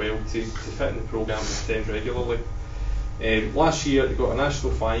done well to fit in the programme and attend regularly. Last year he got a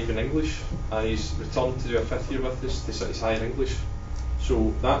National 5 in English, and he's returned to do a 5th year with us to sit his higher English.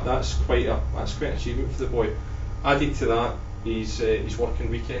 So that's quite an achievement for the boy. Added to that, he's working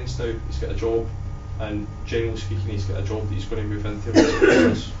weekends now, he's got a job, and generally speaking he's got a job that he's going to move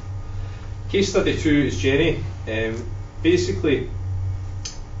into. Case study 2 is Jenny. Basically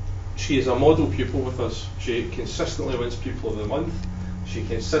she is a model pupil with us. She consistently wins Pupil of the Month. She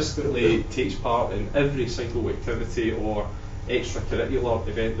consistently takes part in every single activity or extracurricular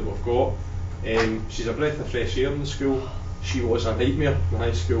event that we've got. She's a breath of fresh air in the school. She was a nightmare in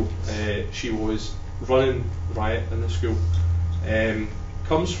high school. She was running riot in the school.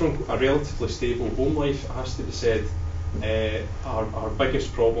 Comes from a relatively stable home life, it has to be said. Our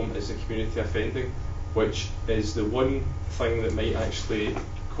biggest problem is the community offending, which is the one thing that might actually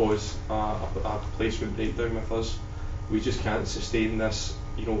cause a placement breakdown with us. We just can't sustain this,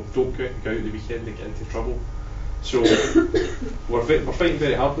 don't go out the weekend and get into trouble. So we're fighting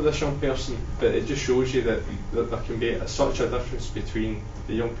very hard with this young person, but it just shows you that there can be such a difference between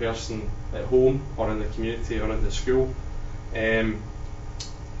the young person at home or in the community or in the school.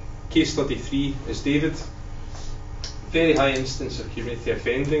 Case study 3 is David. Very high instance of community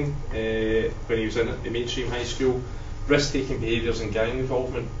offending when he was in the mainstream high school, risk-taking behaviours and gang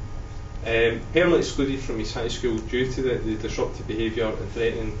involvement. Permanently excluded from his high school due to the disruptive behaviour and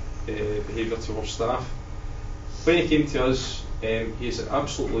threatening behaviour towards staff. When he came to us, he has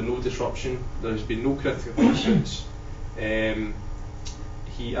absolutely no disruption. There has been no critical incidents.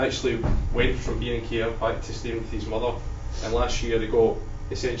 He actually went from being in care back to staying with his mother, and last year he got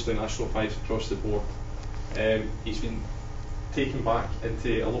essentially national 5s across the board. He's been taken back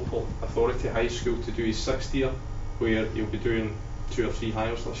into a local authority high school to do his 6th year, where he'll be doing 2 or 3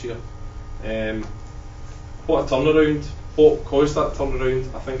 hires this year. What a turnaround. What caused that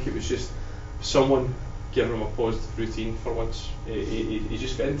turnaround? I think it was just someone giving him a positive routine for once. He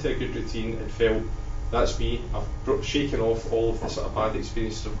just got into a good routine and felt, that's me, I've shaken off all of the sort of bad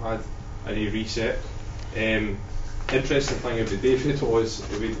experiences I've had, and he reset. Interesting thing about David was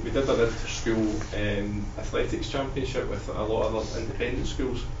we did an inter-school athletics championship with a lot of other independent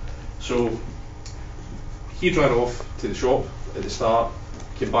schools. So he ran off to the shop at the start,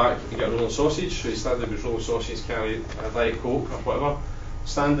 came back and got a rolling sausage. So he started with rolling sausage, carried a Diet Coke or whatever,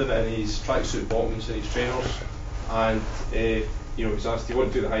 standing in his tracksuit bottoms and his trainers, and he was asked, do you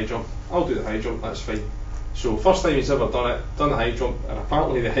want to do the high jump? I'll do the high jump, that's fine. So first time he's ever done the high jump, and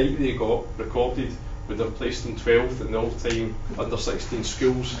apparently the height that he got recorded would have placed him 12th in the all-time under-16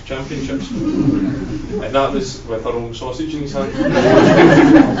 schools championships, and that was with a rolling sausage in his hand.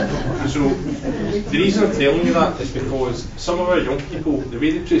 So the reason I'm telling you that is because some of our young people, the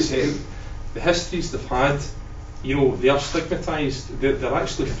way they present, the histories they've had, they are stigmatised. They're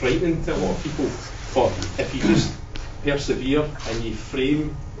actually frightening to a lot of people. But if you just persevere and you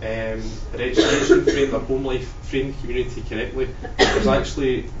frame education, frame their home life, frame the community correctly, there's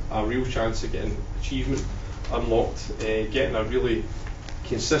actually a real chance of getting achievement unlocked, getting a really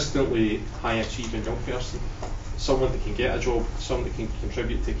consistently high achieving young person, someone that can get a job, someone that can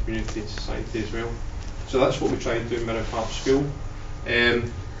contribute to community and society as well. So that's what we try and do in Mirren Park School.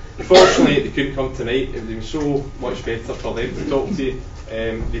 Unfortunately, they couldn't come tonight. It would have been so much better for them to talk to you.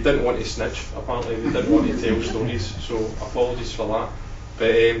 They didn't want to snitch, apparently. They didn't want to tell stories, so apologies for that.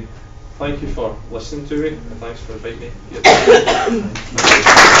 But thank you for listening to me, and thanks for inviting me.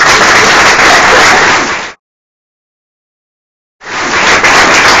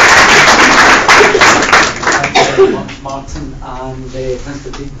 Thanks very much, Martin, and thanks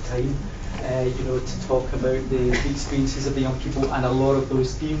for taking the time to talk about the experiences of the young people, and a lot of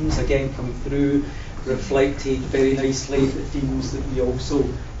those themes again coming through reflected very nicely the themes that we also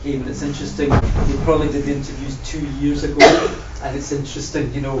came. And it's interesting, we probably did the interviews 2 years ago, and it's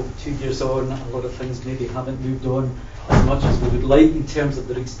interesting, 2 years on, a lot of things maybe haven't moved on as much as we would like in terms of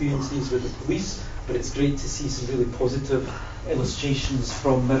their experiences with the police, but it's great to see some really positive illustrations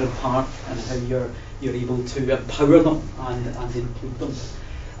from Mirren Park and how you're able to empower them and include them.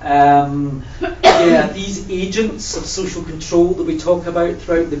 These agents of social control that we talk about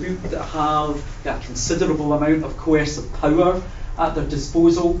throughout the book that have a considerable amount of coercive power at their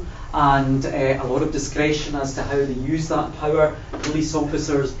disposal and a lot of discretion as to how they use that power, police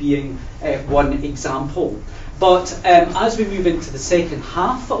officers being one example. But as we move into the second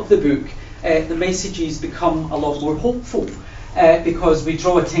half of the book, the messages become a lot more hopeful. Because we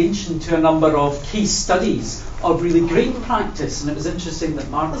draw attention to a number of case studies of really great practice, and it was interesting that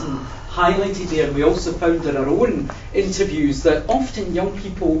Martin highlighted there, and we also found in our own interviews that often young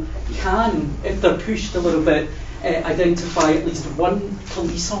people can, if they're pushed a little bit, identify at least one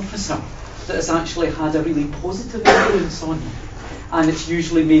police officer that has actually had a really positive influence on them. And it's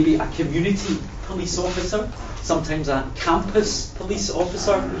usually maybe a community police officer, sometimes a campus police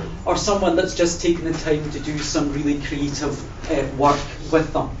officer, or someone that's just taken the time to do some really creative work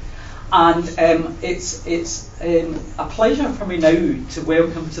with them. And it's a pleasure for me now to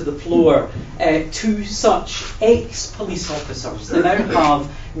welcome to the floor 2 such ex-police officers. They now have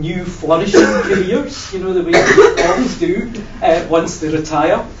new flourishing careers, the way they always do once they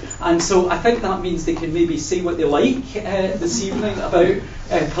retire. And so I think that means they can maybe say what they like this evening about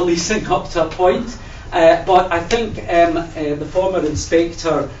policing up to a point. But I think the former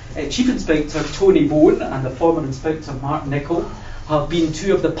inspector, Chief Inspector Tony Bone and the former Inspector Mark Nichol have been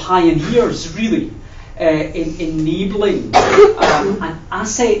two of the pioneers, really, in enabling an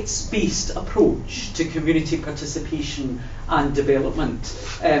assets-based approach to community participation and development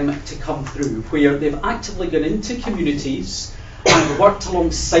to come through, where they've actively gone into communities and worked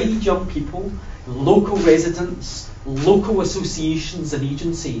alongside young people, local residents, local associations and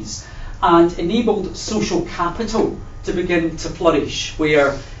agencies, and enabled social capital to begin to flourish,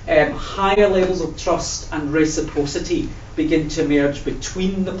 where higher levels of trust and reciprocity begin to emerge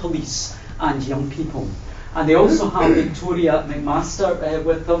between the police and young people. And they also have Victoria McMaster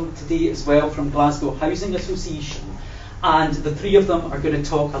with them today as well from Glasgow Housing Association. And the three of them are going to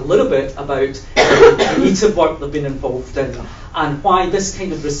talk a little bit about the creative work they've been involved in and why this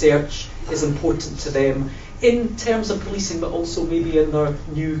kind of research is important to them in terms of policing, but also maybe in their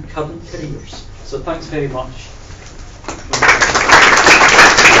new current careers. So thanks very much.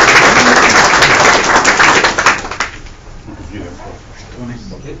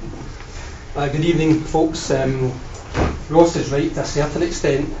 Good evening, folks. Ross is right to a certain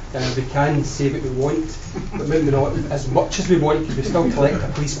extent. We can say what we want, but maybe not as much as we want, because we still collect a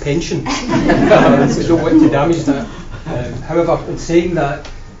police pension. So we don't want to damage that. However, in saying that,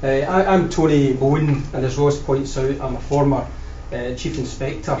 I'm Tony Bone, and as Ross points out, I'm a former Chief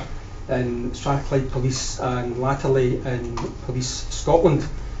Inspector in Strathclyde Police and latterly in Police Scotland.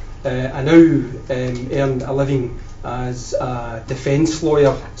 I now earn a living as a defence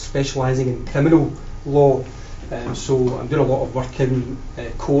lawyer specialising in criminal law. So I'm doing a lot of work in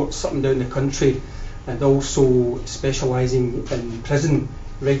courts up and down the country, and also specialising in prison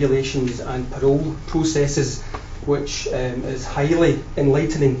regulations and parole processes, which is highly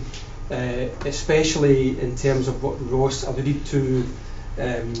enlightening, especially in terms of what Ross alluded to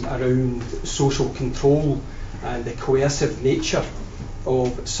around social control and the coercive nature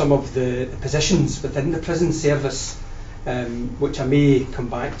of some of the positions within the prison service, which I may come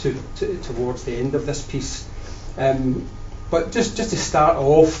back to towards the end of this piece. But just to start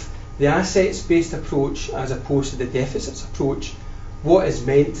off, the assets-based approach as opposed to the deficits approach, what is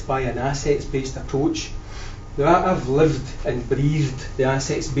meant by an assets-based approach? Now, I've lived and breathed the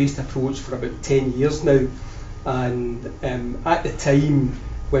assets-based approach for about 10 years now, and at the time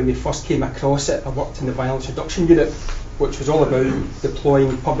when we first came across it, I worked in the Violence Reduction Unit, which was all about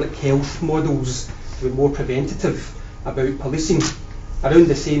deploying public health models to be more preventative about policing. Around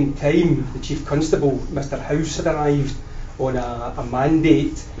the same time, the Chief Constable, Mr House, had arrived on a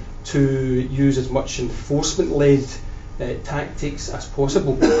mandate to use as much enforcement-led tactics as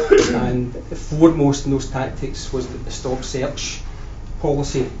possible, and foremost in those tactics was the stop search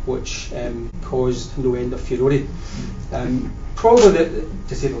policy, which caused no end of furore. Probably,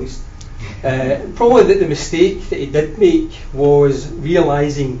 to say the least, probably the mistake that he did make was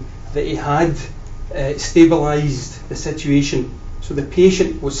realising that he had stabilised the situation, so the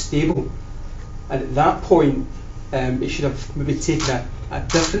patient was stable, and at that point he should have maybe taken a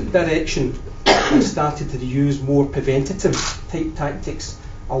different direction and started to use more preventative type tactics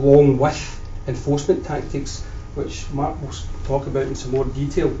along with enforcement tactics, which Mark will talk about in some more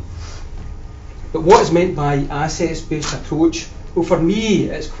detail. But what is meant by assets-based approach? Well, for me,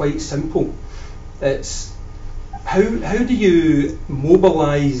 it's quite simple. It's how do you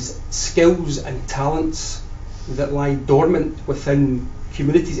mobilise skills and talents that lie dormant within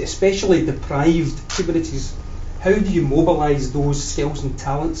communities, especially deprived communities? How do you mobilise those skills and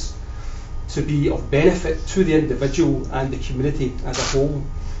talents to be of benefit to the individual and the community as a whole?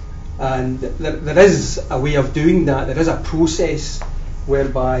 And there is a way of doing that. There is a process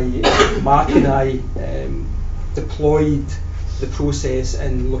whereby Mark and I deployed the process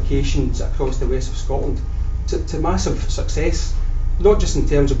in locations across the west of Scotland to massive success, not just in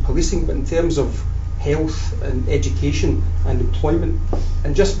terms of policing, but in terms of health and education and employment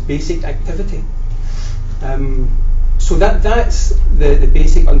and just basic activity. So that's the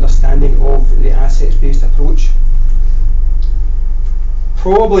basic understanding of the assets-based approach.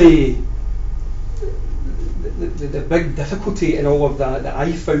 Probably the big difficulty in all of that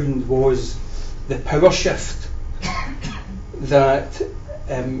I found was the power shift that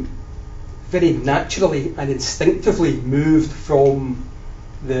very naturally and instinctively moved from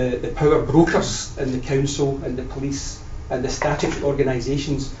the power brokers in the council and the police and the statutory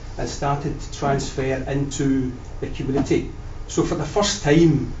organisations and started to transfer into the community. So for the first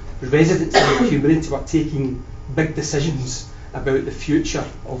time, residents in the community were taking big decisions about the future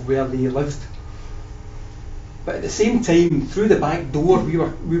of where they lived. But at the same time, through the back door, we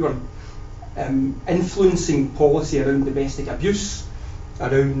were influencing policy around domestic abuse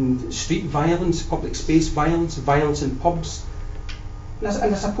around street violence, public space violence, violence in pubs.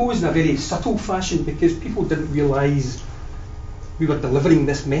 And I suppose in a very subtle fashion, because people didn't realise we were delivering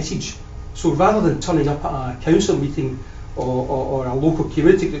this message. So rather than turning up at a council meeting or a local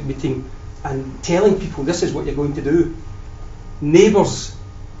community group meeting and telling people this is what you're going to do, neighbours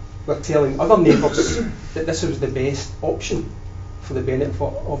were telling other neighbours that this was the best option for the benefit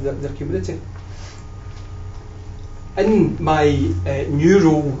of their community. In my new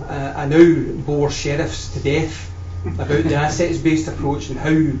role, I now bore sheriffs to death about the assets-based approach and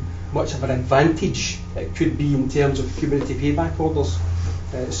how much of an advantage it could be in terms of community payback orders.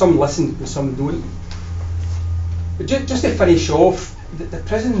 Some listen and some don't. But just to finish off, the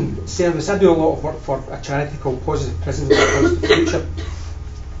prison service, I do a lot of work for a charity called Positive Prisons and the Future,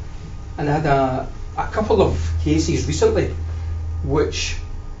 and I had a couple of cases recently which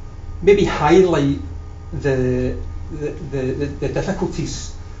maybe highlight the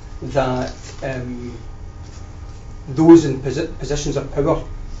difficulties that those in positions of power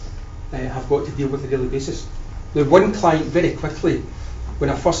have got to deal with on a daily basis. Now, one client, very quickly, when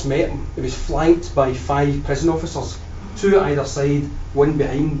I first met him, he was flanked by 5 prison officers, 2 either side, 1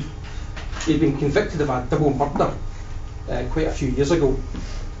 behind. He'd been convicted of a double murder quite a few years ago,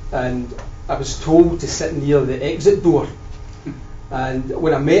 and I was told to sit near the exit door. And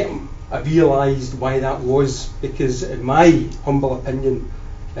when I met him, I realised why that was, because in my humble opinion,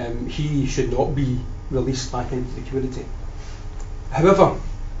 he should not be released back into the community. However,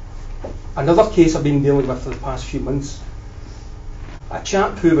 another case I've been dealing with for the past few months, a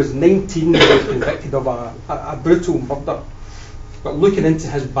chap who was 19 was convicted of a brutal murder, but looking into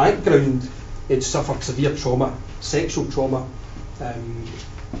his background, he'd suffered severe trauma, sexual trauma,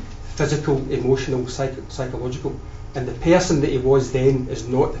 physical, emotional, psychological, and the person that he was then is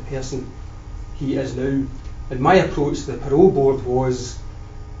not the person he is now. And my approach to the parole board was,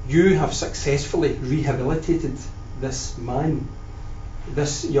 you have successfully rehabilitated this man,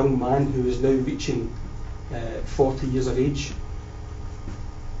 this young man who is now reaching 40 years of age.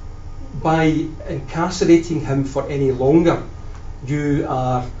 By incarcerating him for any longer, you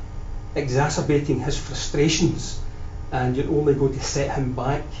are exacerbating his frustrations, and you're only going to set him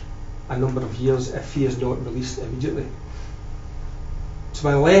back a number of years if he is not released immediately. To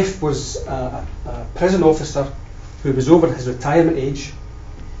my left was a prison officer who was over his retirement age.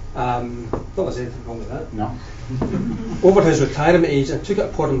 Not there's anything wrong with that. No. Over his retirement age, and took it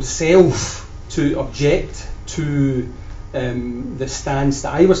upon himself to object to the stance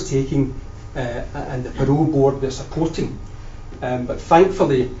that I was taking and the parole board were supporting. But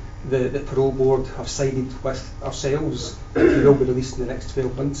thankfully, the parole board have sided with ourselves, and he will be released in the next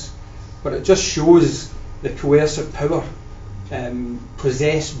 12 months. But it just shows the coercive power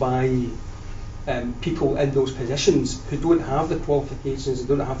possessed by people in those positions who don't have the qualifications,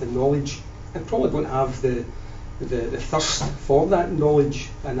 don't have the knowledge, and probably don't have the thirst for that knowledge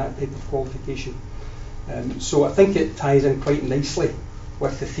and that type of qualification. So I think it ties in quite nicely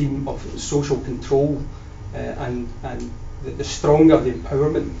with the theme of social control, and the stronger the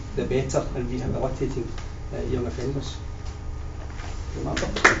empowerment, the better in rehabilitating young offenders.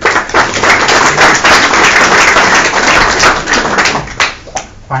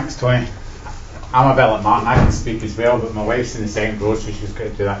 Thanks, Tony. I'm a bit like Martin, I can speak as well, but my wife's in the second row, so she's got to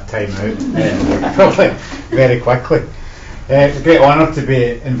do that time out probably very quickly. It's a great honour to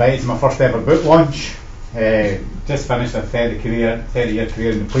be invited to my first ever book launch. Just finished a 30-year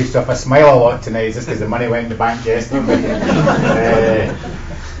career in the police. So if I smile a lot tonight, just because the money went in the bank yesterday.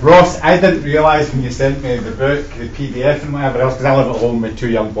 Ross, I didn't realise when you sent me the book, the PDF and whatever else, because I live at home with 2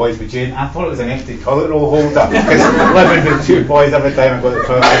 young boys with Jane, I thought it was an empty toilet roll holder, because living with 2 boys every time I go to the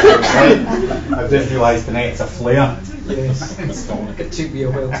toilet, I've just realised tonight it's a flare. Yes, it took me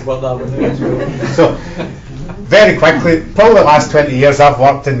a while to work that one out as well. So, very quickly, probably the last 20 years I've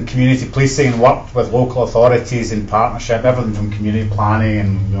worked in community policing and worked with local authorities in partnership, everything from community planning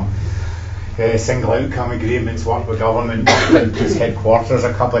and single outcome agreements, worked with government, worked in police headquarters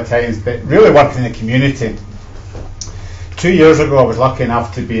a couple of times, but really working in the community. 2 years ago I was lucky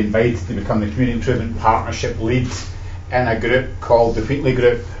enough to be invited to become the Community Improvement Partnership lead in a group called the Wheatley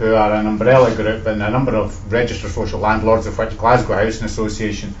Group, who are an umbrella group and a number of registered social landlords, of which Glasgow Housing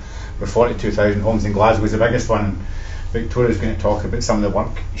Association, with 42,000 homes in Glasgow, is the biggest one, and Victoria's going to talk about some of the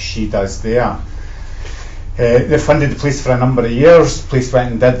work she does there. They funded the police for a number of years. Police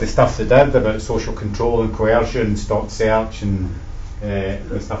went and did the stuff they did about social control and coercion, stop search, and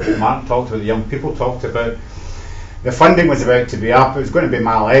the stuff that Martin talked about, the young people talked about. The funding was about to be up. It was going to be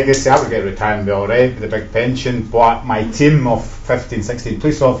my legacy. I would get retired and be alright with a big pension, but my team of 15, 16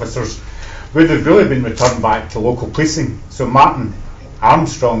 police officers would have really been returned back to local policing. So Martin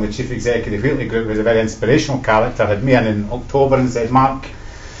Armstrong, the chief executive of the Wheatley Group, was a very inspirational character, had me in October and said, Mark,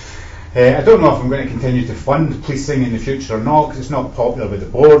 I don't know if I'm going to continue to fund policing in the future or not, because it's not popular with the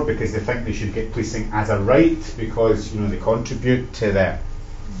board, because they think they should get policing as a right, because they contribute to the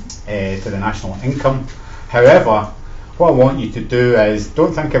national income. However, what I want you to do is,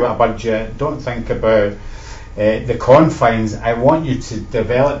 don't think about a budget, don't think about the confines. I want you to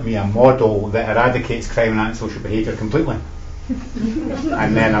develop me a model that eradicates crime and antisocial behaviour completely.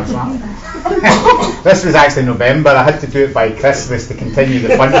 And then I was like, this was actually November, I had to do it by Christmas to continue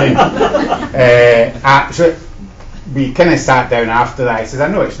the funding. So we kind of sat down after that. I said, I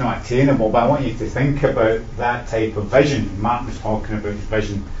know it's not attainable, but I want you to think about that type of vision. Martin was talking about his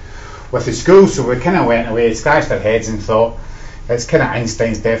vision with the school, so we kind of went away, scratched our heads and thought, it's kind of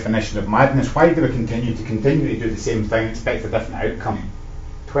Einstein's definition of madness. Why do we continue to do the same thing and expect a different outcome?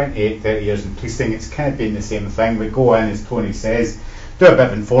 28, 30 years in policing, it's kind of been the same thing. We go in, as Tony says, do a bit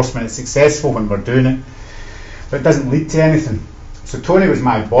of enforcement, it's successful when we're doing it, but it doesn't lead to anything. So Tony was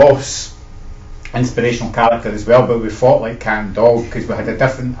my boss, inspirational character as well, but we fought like cat and dog because we had a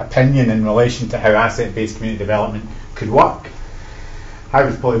different opinion in relation to how asset-based community development could work. I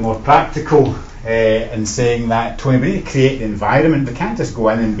was probably more practical in saying that, Tony, we need to create the environment. We can't just go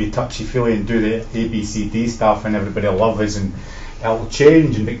in and be touchy-feely and do the ABCD stuff and everybody will love us and it'll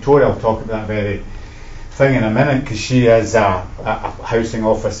change. And Victoria will talk about that very thing in a minute, because she is a housing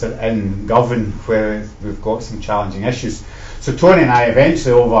officer in Govan where we've got some challenging issues. So Tony and I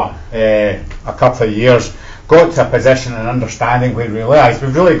eventually, over a couple of years, got to a position and understanding where we realised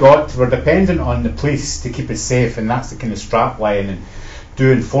we're dependent on the police to keep us safe, and that's the kind of strap line, and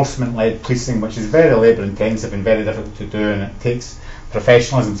do enforcement-led policing, which is very labour intensive and very difficult to do, and it takes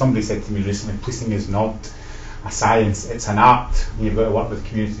professionalism. Somebody said to me recently, policing is not a science, it's an art, and you've got to work with the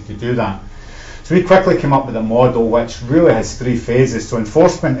community to do that. So we quickly came up with a model which really has 3 phases. So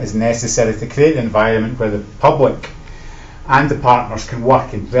enforcement is necessary to create an environment where the public and the partners can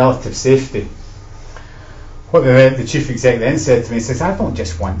work in relative safety. What the chief executive then said to me, he says, I don't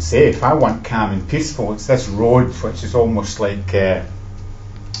just want safe, I want calm and peaceful. It's this road which is almost like the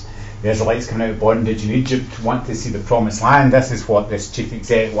Israelites coming out of bondage in Egypt, want to see the promised land. This is what this chief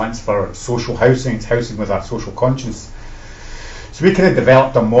executive wants for social housing. It's housing with our social conscience. So we kind of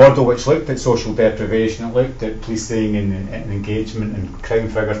developed a model which looked at social deprivation, it looked at policing and engagement and crime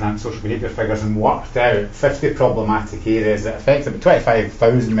figures and antisocial behaviour figures, and worked out 50 problematic areas that affected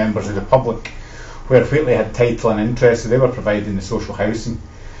 25,000 members of the public, where Wheatley had title and interest, so they were providing the social housing.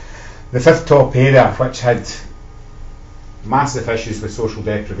 The 5th top area, which had massive issues with social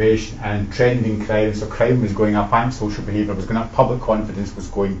deprivation and trending crime, so crime was going up, antisocial behaviour was going up, public confidence was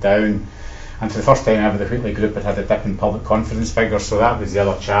going down, and for the first time ever the Wheatley Group had a dip in public confidence figures, so that was the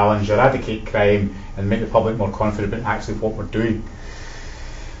other challenge, eradicate crime and make the public more confident about actually what we're doing.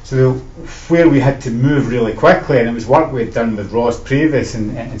 So where we had to move really quickly, and it was work we had done with Ross previous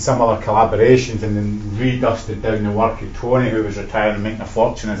and some other collaborations, and then redusted down the work of Tony, who was retiring and making a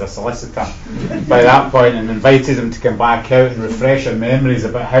fortune as a solicitor by that point, and invited him to come back out and refresh our memories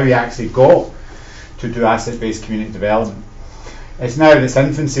about how he actually got to do asset-based community development. It's now in its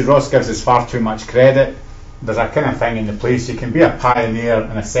infancy. Ross gives us far too much credit. There's a kind of thing in the place, you can be a pioneer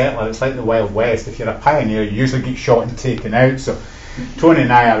and a settler, it's like the Wild West. If you're a pioneer you usually get shot and taken out. So Tony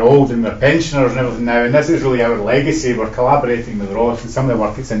and I are old and we're pensioners and everything now, and this is really our legacy. We're collaborating with Ross and some of the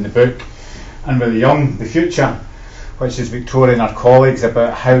work that's in the book, and with the young, the future, which is Victoria and our colleagues,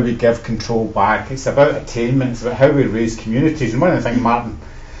 about how we give control back. It's about attainment, it's about how we raise communities. And one of the things Martin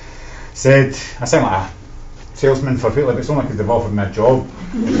said, I sound like a salesman for Wheatley, but it's only because they've offered me a job.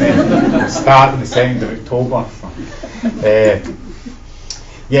 We'll start on the 2nd of October.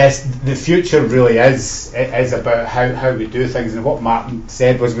 Yes, the future really is about how we do things, and what Martin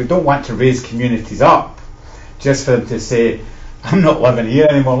said was we don't want to raise communities up just for them to say, I'm not living here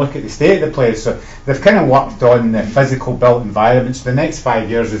anymore, look at the state of the place. So they've kind of worked on the physical built environment. So the next 5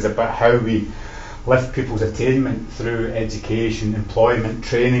 years is about how we lift people's attainment through education, employment,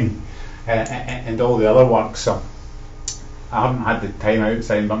 training, and all the other work. So I haven't had the time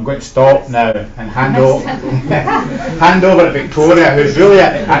outside, but I'm going to stop now and hand over to Victoria, who's really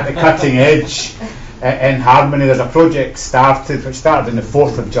at the cutting edge in Harmony. There's a project which started on the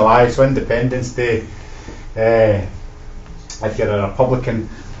 4th of July, so Independence Day, if you're a Republican,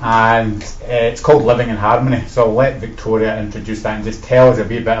 and it's called Living in Harmony. So I'll let Victoria introduce that and just tell us a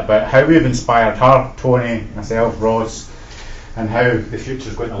wee bit about how we've inspired her, Tony, myself, Ross, and how the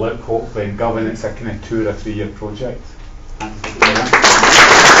future's going to look, hopefully, in Govan. It's a kind of 2 or 3 year project.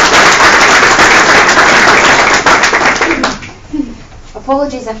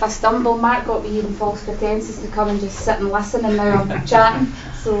 Apologies if I stumble. Mark got me in false pretences to come and just sit and listen, and now I'm chatting.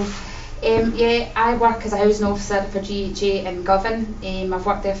 So, yeah, I work as a housing officer for GHA in Govan. I've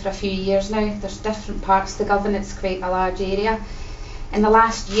worked there for a few years now. There's different parts to Govan. It's quite a large area. In the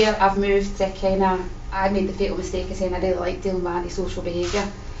last year, I've moved to I made the fatal mistake of saying I really like dealing with antisocial behaviour.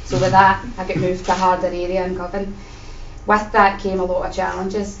 So with that, I got moved to a harder area in Govan. With that came a lot of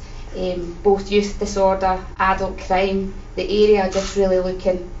challenges. Both youth disorder, adult crime, the area just really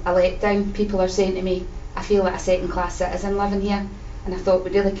looking a letdown. People are saying to me, I feel like a second class citizen living here, and I thought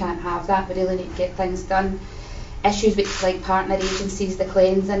we really can't have that, we really need to get things done. Issues with like partner agencies, the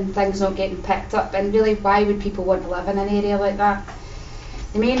cleansing, things not getting picked up, and really why would people want to live in an area like that?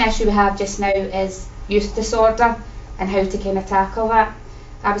 The main issue we have just now is youth disorder and how to kind of tackle that.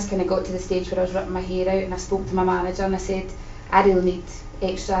 I was kind of got to the stage where I was ripping my hair out, and I spoke to my manager and I said, I really need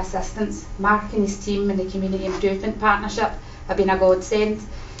extra assistance. Mark and his team in the Community Improvement Partnership have been a godsend.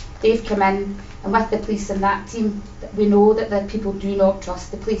 They've come in, and with the police and that team, we know that the people do not trust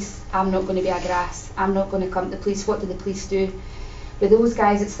the police. I'm not going to be a grass, I'm not going to come to the police. What do the police do? With those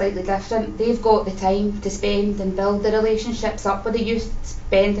guys it's slightly different. They've got the time to spend and build the relationships up with the youth,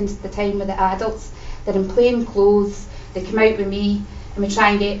 spending the time with the adults. They're in plain clothes, they come out with me and we try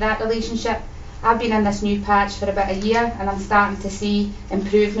and get that relationship. I've been in this new patch for about a year, and I'm starting to see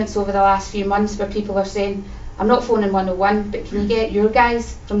improvements over the last few months where people are saying, I'm not phoning 101, but can you get your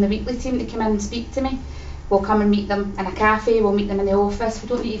guys from the weekly team to come in and speak to me? We'll come and meet them in a cafe, we'll meet them in the office. We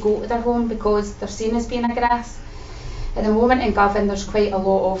don't need to go to their home because they're seen as being a grass. At the moment in Govan there's quite a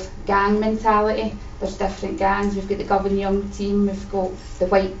lot of gang mentality. There's different gangs. We've got the Govan Young team, we've got the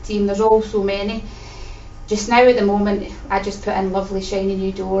white team, there's all so many. Just now at the moment, I just put in lovely shiny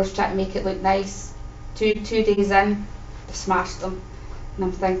new doors, try to make it look nice. Two days in, they've smashed them. And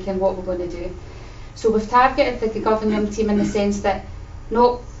I'm thinking, what we're going to do? So we've targeted the Govan Young team in the sense that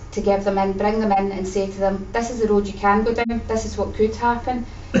not to give them in, bring them in and say to them, this is the road you can go down, this is what could happen.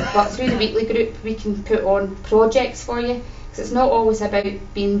 But through the weekly group, we can put on projects for you. Because it's not always about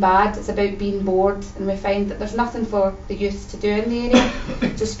being bad, it's about being bored, and we find that there's nothing for the youth to do in the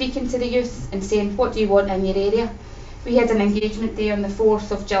area. So speaking to the youth and saying, what do you want in your area? We had an engagement day on the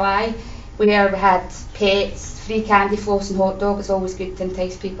 4th of July where we had pets, free candy floss and hot dog. It's always good to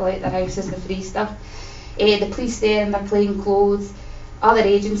entice people out their houses with free stuff. The police there in their plain clothes, other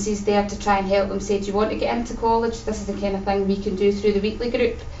agencies there to try and help them say, do you want to get into college? This is the kind of thing we can do through the weekly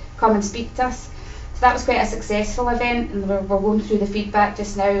group. Come and speak to us. That was quite a successful event, and we're going through the feedback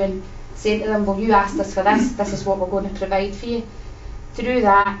just now and saying to them, well, you asked us for this is what we're going to provide for you. Through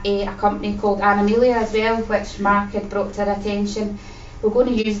that, a company called Animalia as well, which Mark had brought to our attention, we're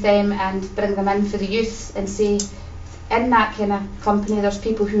going to use them and bring them in for the youth and say, in that kind of company there's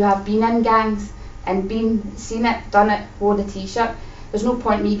people who have been in gangs and seen it, done it, wore the t-shirt. There's no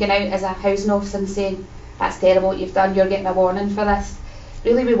point me going out as a housing officer and saying, that's terrible what you've done, you're getting a warning for this.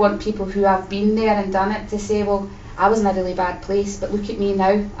 Really we want people who have been there and done it to say, well, I was in a really bad place, but look at me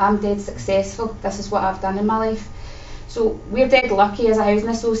now, I'm dead successful, this is what I've done in my life. So we're dead lucky as a housing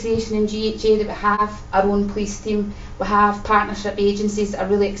association in GHA that we have our own police team, we have partnership agencies that are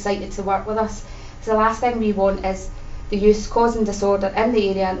really excited to work with us. So the last thing we want is the youth causing disorder in the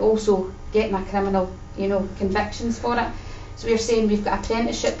area and also getting a criminal, convictions for it. So we're saying we've got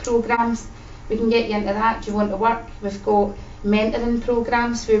apprenticeship programmes, we can get you into that, do you want to work? We've got mentoring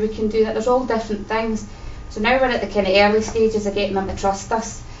programmes where we can do that. There's all different things. So now we're at the kind of early stages of getting them to trust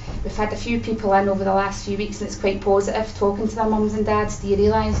us. We've had a few people in over the last few weeks and it's quite positive, talking to their mums and dads. Do you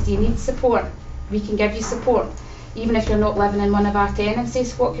realise, do you need support? We can give you support. Even if you're not living in one of our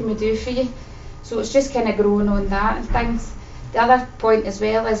tenancies, what can we do for you? So it's just kind of growing on that and things. The other point as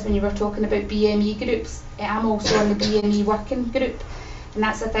well is when you were talking about BME groups, I'm also on the BME working group, and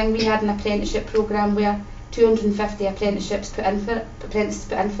that's the thing. We had an apprenticeship programme where 250 apprentices put in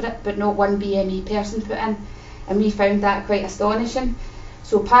for it, but not one BME person put in, and we found that quite astonishing.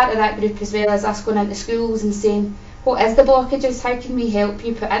 So part of that group as well is us going into schools and saying, what is the blockages, how can we help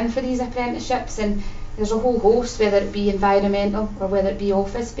you put in for these apprenticeships? And there's a whole host, whether it be environmental or whether it be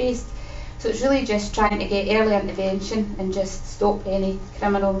office based. So it's really just trying to get early intervention and just stop any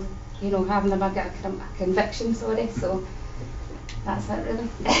criminal, having them get a conviction, sorry. So that's it really.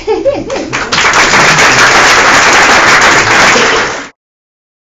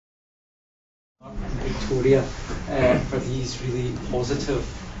 Victoria for these really positive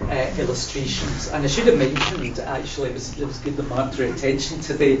illustrations, and I should have mentioned actually it was good that Mark drew attention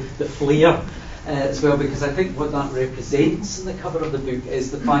to the flair as well, because I think what that represents in the cover of the book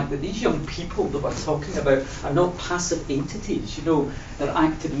is the fact that these young people that we're talking about are not passive entities, they're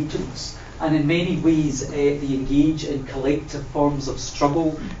active agents. and in many ways they engage in collective forms of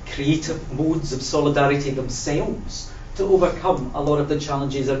struggle, creative modes of solidarity themselves to overcome a lot of the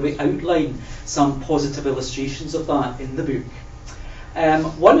challenges, and we outline some positive illustrations of that in the book.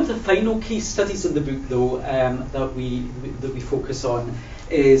 One of the final case studies in the book, though, that we focus on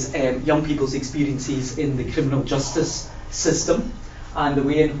is young people's experiences in the criminal justice system, and the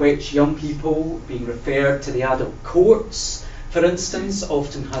way in which young people being referred to the adult courts, for instance,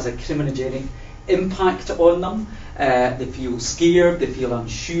 often has a criminogenic impact on them. They feel scared, they feel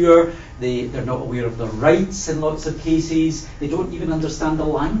unsure, they're not aware of their rights in lots of cases, they don't even understand the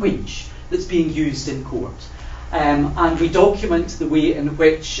language that's being used in court. And we document the way in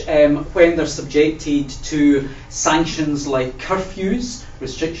which, when they're subjected to sanctions like curfews,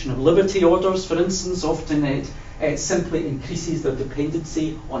 restriction of liberty orders, for instance, often it simply increases their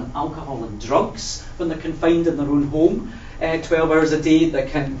dependency on alcohol and drugs when they're confined in their own home, 12 hours a day, that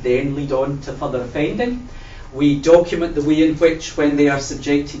can then lead on to further offending. We document the way in which, when they are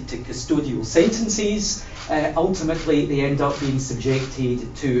subjected to custodial sentences, ultimately they end up being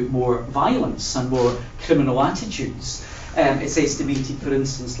subjected to more violence and more criminal attitudes. It's estimated, for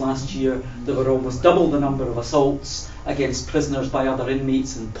instance, last year there were almost double the number of assaults against prisoners by other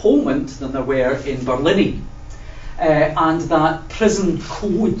inmates in Polmont than there were in Berlin. And that prison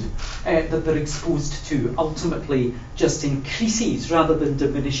code that they're exposed to ultimately just increases rather than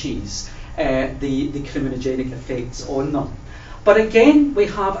diminishes the criminogenic effects on them. But again, we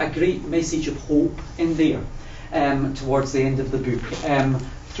have a great message of hope in there towards the end of the book,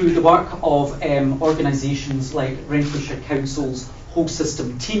 through the work of organisations like Renfrewshire Council's whole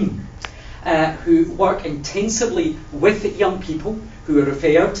system team, who work intensively with young people who are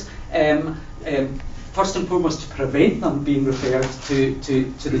referred, first and foremost to prevent them being referred to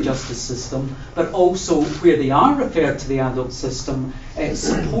the justice system, but also where they are referred to the adult system,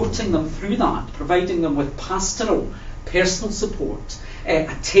 supporting them through that, providing them with pastoral, personal support,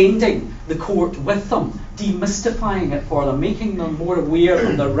 attending the court with them, demystifying it for them, making them more aware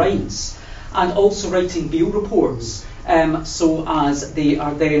of their rights, and also writing bail reports so as they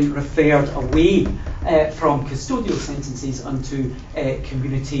are then referred away from custodial sentences onto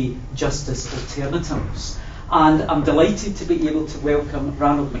community justice alternatives. And I'm delighted to be able to welcome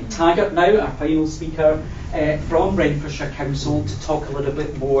Ranald McTaggart now, our final speaker from Renfrewshire Council, to talk a little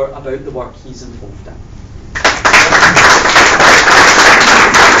bit more about the work he's involved in.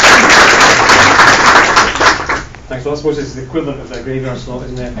 Thanks. Well, I suppose it's the equivalent of the graveyard slot,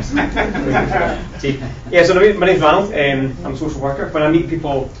 isn't it? Yeah, so my name's Ranald. I'm a social worker. When I meet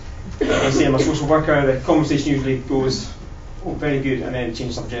people, I say I'm a social worker, the conversation usually goes, oh, very good, and then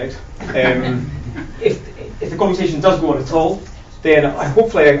change subject. If the conversation does go on at all, then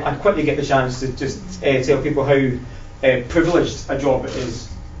hopefully I quickly get the chance to just tell people how privileged a job it is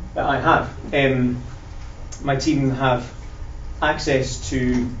that I have. My team have access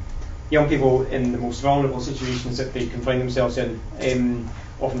to young people in the most vulnerable situations that they can find themselves in,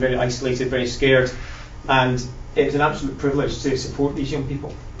 often very isolated, very scared, and it's an absolute privilege to support these young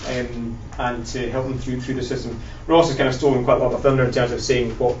people and to help them through the system. Ross has kind of stolen quite a lot of thunder in terms of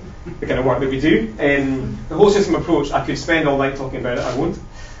saying what the kind of work that we do. The whole system approach, I could spend all night talking about it, I won't.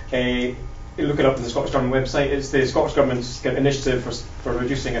 Look it up on the Scottish Government website. It's the Scottish Government's initiative for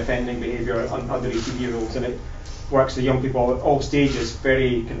reducing offending behaviour under 18-year-olds, and it works with young people at all stages,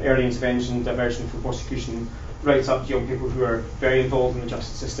 very early intervention, diversion from prosecution, right up to young people who are very involved in the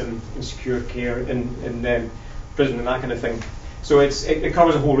justice system, in secure care, in prison and that kind of thing. So it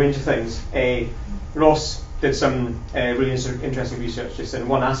covers a whole range of things. Ross did some really interesting research just in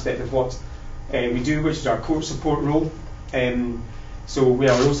one aspect of what we do, which is our court support role. So we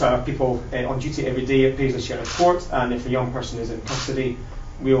also have people on duty every day at Paisley Sheriff Court, and if a young person is in custody,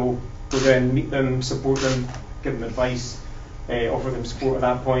 we'll go down, meet them, support them, give them advice, offer them support at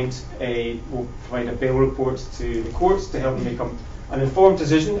that point. We'll provide a bail report to the courts to help them make an informed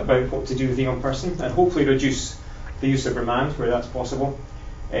decision about what to do with the young person, and hopefully reduce the use of remand where that's possible.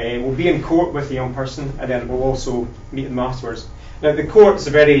 We'll be in court with the young person, and then we'll also meet them afterwards. Now the court is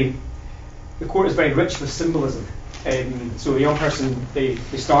very rich with symbolism. So the young person, they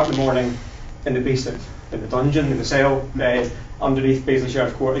start in the morning in the basement, in the dungeon, in the cell, underneath Paisley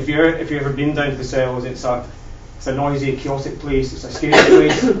Sheriff Court. If you've ever been down to the cells, it's a noisy, chaotic place. It's a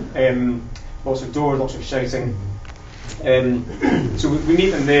scary place. Lots of doors, lots of shouting. So we meet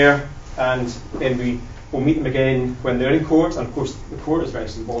them there, and then we'll meet them again when they're in court. And of course, the court is very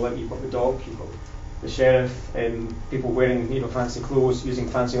symbolic. You've got the dock, you've got the sheriff, people wearing fancy clothes, using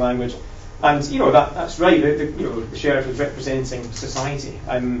fancy language. And that's right. The sheriff is representing society,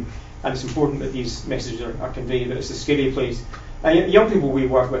 and it's important that these messages are conveyed. That it's a scary place. And young people we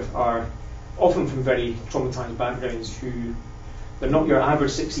work with are often from very traumatised backgrounds, who they're not your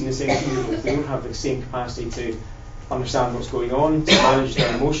average 16 and 17 year olds. They don't have the same capacity to understand what's going on, to manage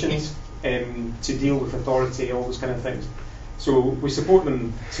their emotions, to deal with authority, all those kind of things. So we support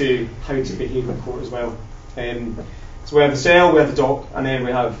them to how to behave in court as well. So we have the cell, we have the dock, and then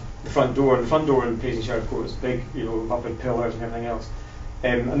we have the front door. And the front door in Paisley Sheriff Court is big, up with pillars and everything else.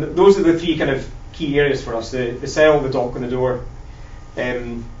 And those are the three kind of key areas for us: the cell, the dock, and the door.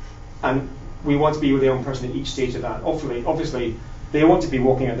 And we want to be with the young person at each stage of that. Obviously, they want to be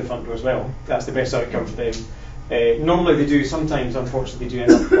walking out the front door as well. That's the best outcome for them. Normally they do, sometimes unfortunately they do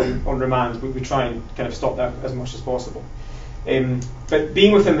end up on remand, but we try and kind of stop that as much as possible. But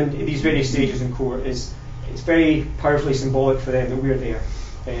being with them in these various stages in court it's very powerfully symbolic for them that we're there.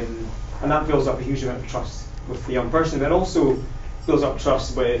 And that builds up a huge amount of trust with the young person, but also builds up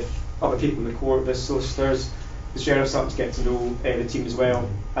trust with other people in the court, the solicitors, the sheriff starting to get to know the team as well.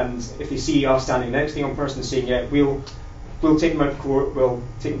 And if they see us standing next to the young person saying, yeah, we'll take them out of court, we'll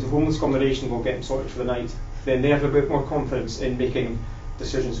take them to homeless accommodation, we'll get them sorted for the night, then they have a bit more confidence in making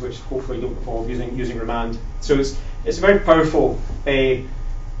decisions which hopefully don't involve using remand. So it's a very powerful,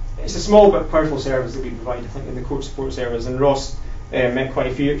 it's a small but powerful service that we provide, I think, in the court support service. And Ross met quite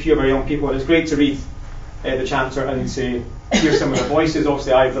a few of our young people, and it's great to read the chapter and to hear some of their voices.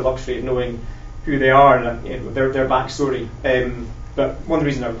 Obviously I have the luxury of knowing who they are and their backstory. But one of the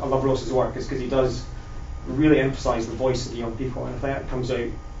reasons I love Ross's work is because he does really emphasise the voice of the young people, and I think that comes out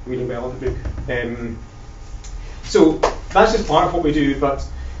really well in the book. So that's just part of what we do, but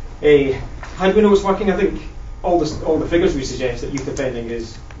how do we know it's working? I think all the figures we suggest that youth offending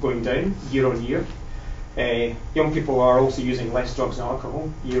is going down year on year. Young people are also using less drugs and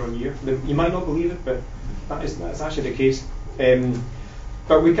alcohol year on year. You might not believe it, but that's actually the case.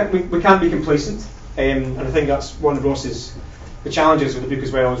 But we can't be complacent, and I think that's one of the challenges with the book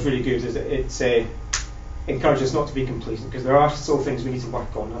as well is really good, is that it encourages us not to be complacent, because there are still things we need to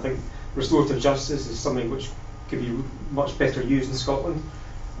work on. I think restorative justice is something which could be much better used in Scotland,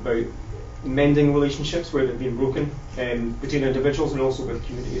 about mending relationships where they've been broken between individuals and also with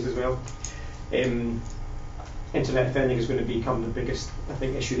communities as well. Internet offending is going to become the biggest, I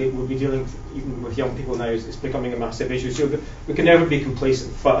think, issue that we'll be dealing with, even with young people now. It's becoming a massive issue, so we can never be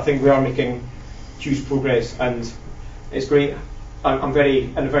complacent, but I think we are making huge progress, and it's great. I'm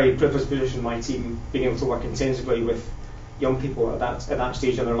in a very privileged position in my team, being able to work intensively with young people at that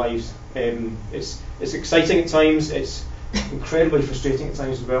stage of their lives. It's exciting at times, it's incredibly frustrating at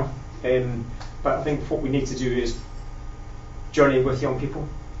times as well, but I think what we need to do is journey with young people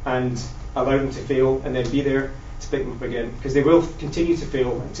and allow them to fail and then be there to pick them up again, because they will continue to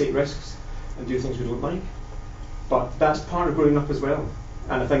fail and take risks and do things we don't like, but that's part of growing up as well.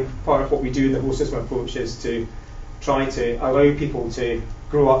 And I think part of what we do in the whole system approach is to try to allow people to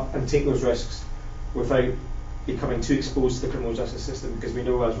grow up and take those risks without becoming too exposed to the criminal justice system, because we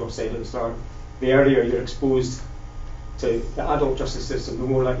know, as Ross said at the start, the earlier you're exposed to the adult justice system, the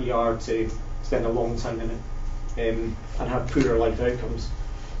more likely you are to spend a long time in it and have poorer life outcomes.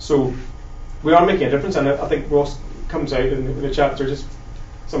 So we are making a difference, and I think Ross comes out in the chapter just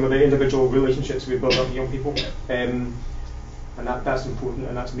some of the individual relationships we build up with young people, and that's important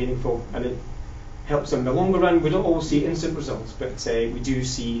and that's meaningful, and it helps them in the longer run. We don't always see instant results, but we do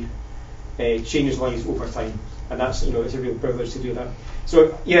see changes lives over time, and that's, it's a real privilege to do that.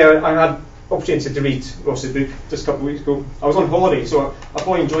 So yeah, I had opportunity to read Ross's book just a couple of weeks ago. I was on holiday, so I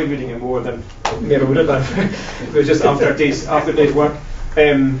probably enjoyed reading it more than maybe I would have done. It was just after days work.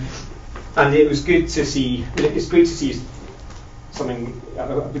 And it was good to see. It's great to see something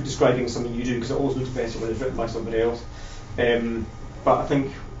describing something you do, because it always looks better when it's written by somebody else. But I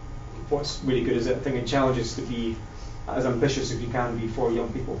think what's really good is that I think it challenges to be as ambitious as you can be for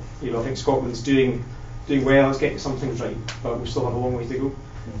young people. I think Scotland's doing well. It's getting some things right, but we still have a long way to go.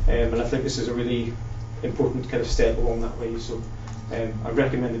 And I think this is a really important kind of step along that way. So I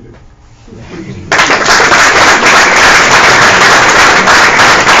recommend the book.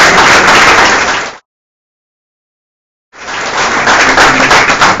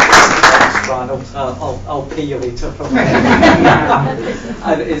 I'll pay you later for that.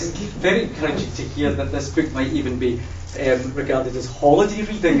 And it's very encouraging to hear that this book might even be regarded as holiday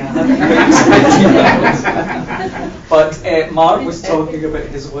reading. I hadn't expected that. But Mark was talking about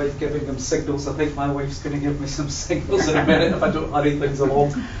his wife giving him signals. I think my wife's going to give me some signals in a minute if I don't hurry things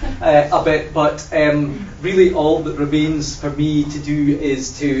along a bit. But really all that remains for me to do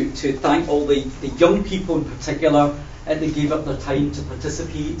is to thank all the young people in particular. They gave up their time to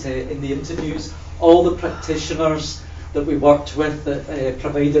participate in the interviews. All the practitioners that we worked with that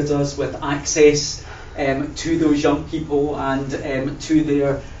provided us with access to those young people and to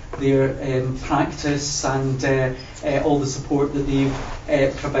their their practice and all the support that they've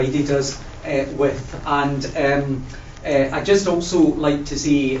provided us with. And I'd just also like to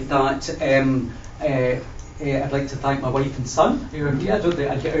say that I'd like to thank my wife and son, who are here. I don't think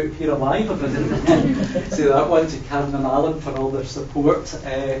I'd get out here alive if I didn't say that one, to Karen and Alan for all their support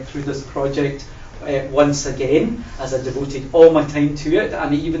through this project. Once again, as I devoted all my time to it,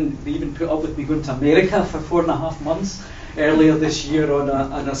 and they even put up with me going to America for 4.5 months earlier this year on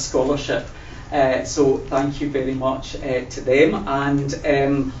a scholarship. So thank you very much to them. And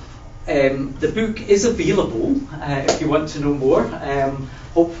the book is available if you want to know more.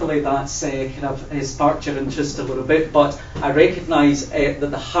 Hopefully that's kind of sparked your interest a little bit, but I recognise that the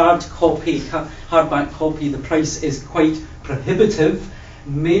hardback copy, the price is quite prohibitive.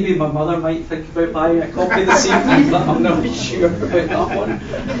 Maybe my mother might think about buying a copy this evening, but I'm not sure about that one.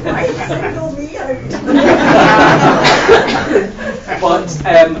 Why single me out? But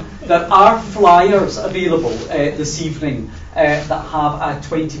there are flyers available this evening that have a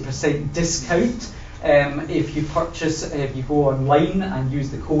 20% discount. If you purchase, if you go online and use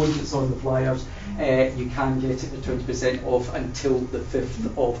the code that's on the flyers, you can get it with 20% off until the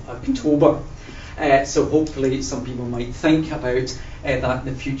 5th of October. So hopefully some people might think about that in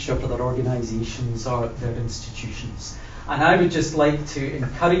the future for their organisations or their institutions. And I would just like to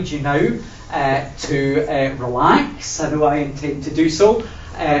encourage you now to relax. I know I intend to do so.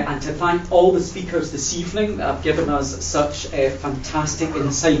 And to thank all the speakers this evening that have given us such fantastic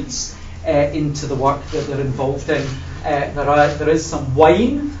insights into the work that they're involved in. There is some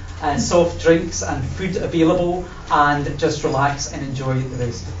wine, soft drinks and food available, and just relax and enjoy the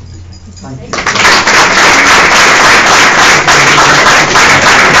rest of the evening. Thank you.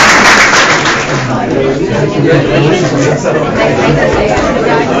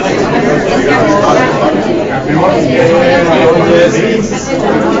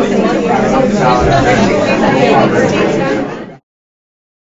 Everyone.